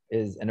is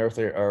an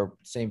Earthly, or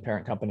same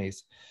parent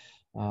companies.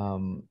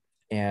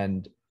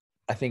 And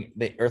I think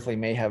the Earthly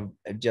may have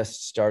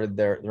just started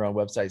their own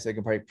website. So they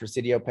can probably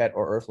Presidio Pet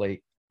or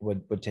Earthly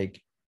would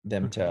take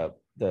them to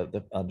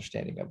the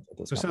understanding of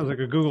those. So it sounds like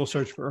a Google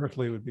search for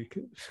Earthly would be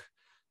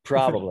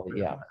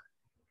probably, yeah.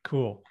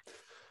 Cool.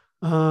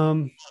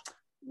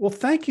 Well,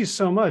 thank you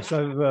so much.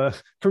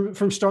 I've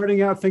from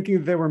starting out thinking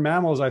that they were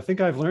mammals, I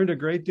think I've learned a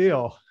great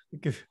deal.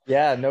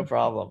 Yeah, no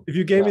problem. If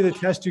you gave me the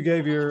test you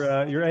gave your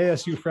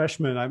ASU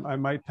freshman, I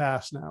might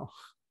pass now.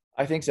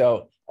 I think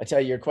so. I tell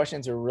you, your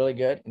questions are really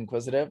good,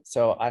 inquisitive.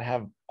 So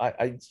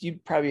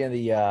you'd probably in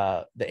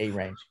the A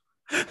range.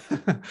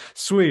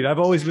 Sweet. I've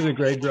always been a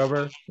grade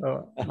grubber,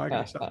 so I might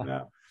get something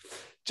out.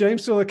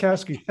 James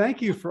Sulikowski,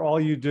 thank you for all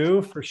you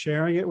do, for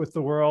sharing it with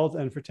the world,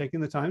 and for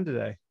taking the time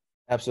today.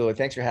 Absolutely.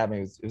 Thanks for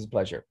having me. It was a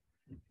pleasure.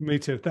 Me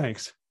too.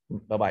 Thanks.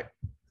 Bye-bye.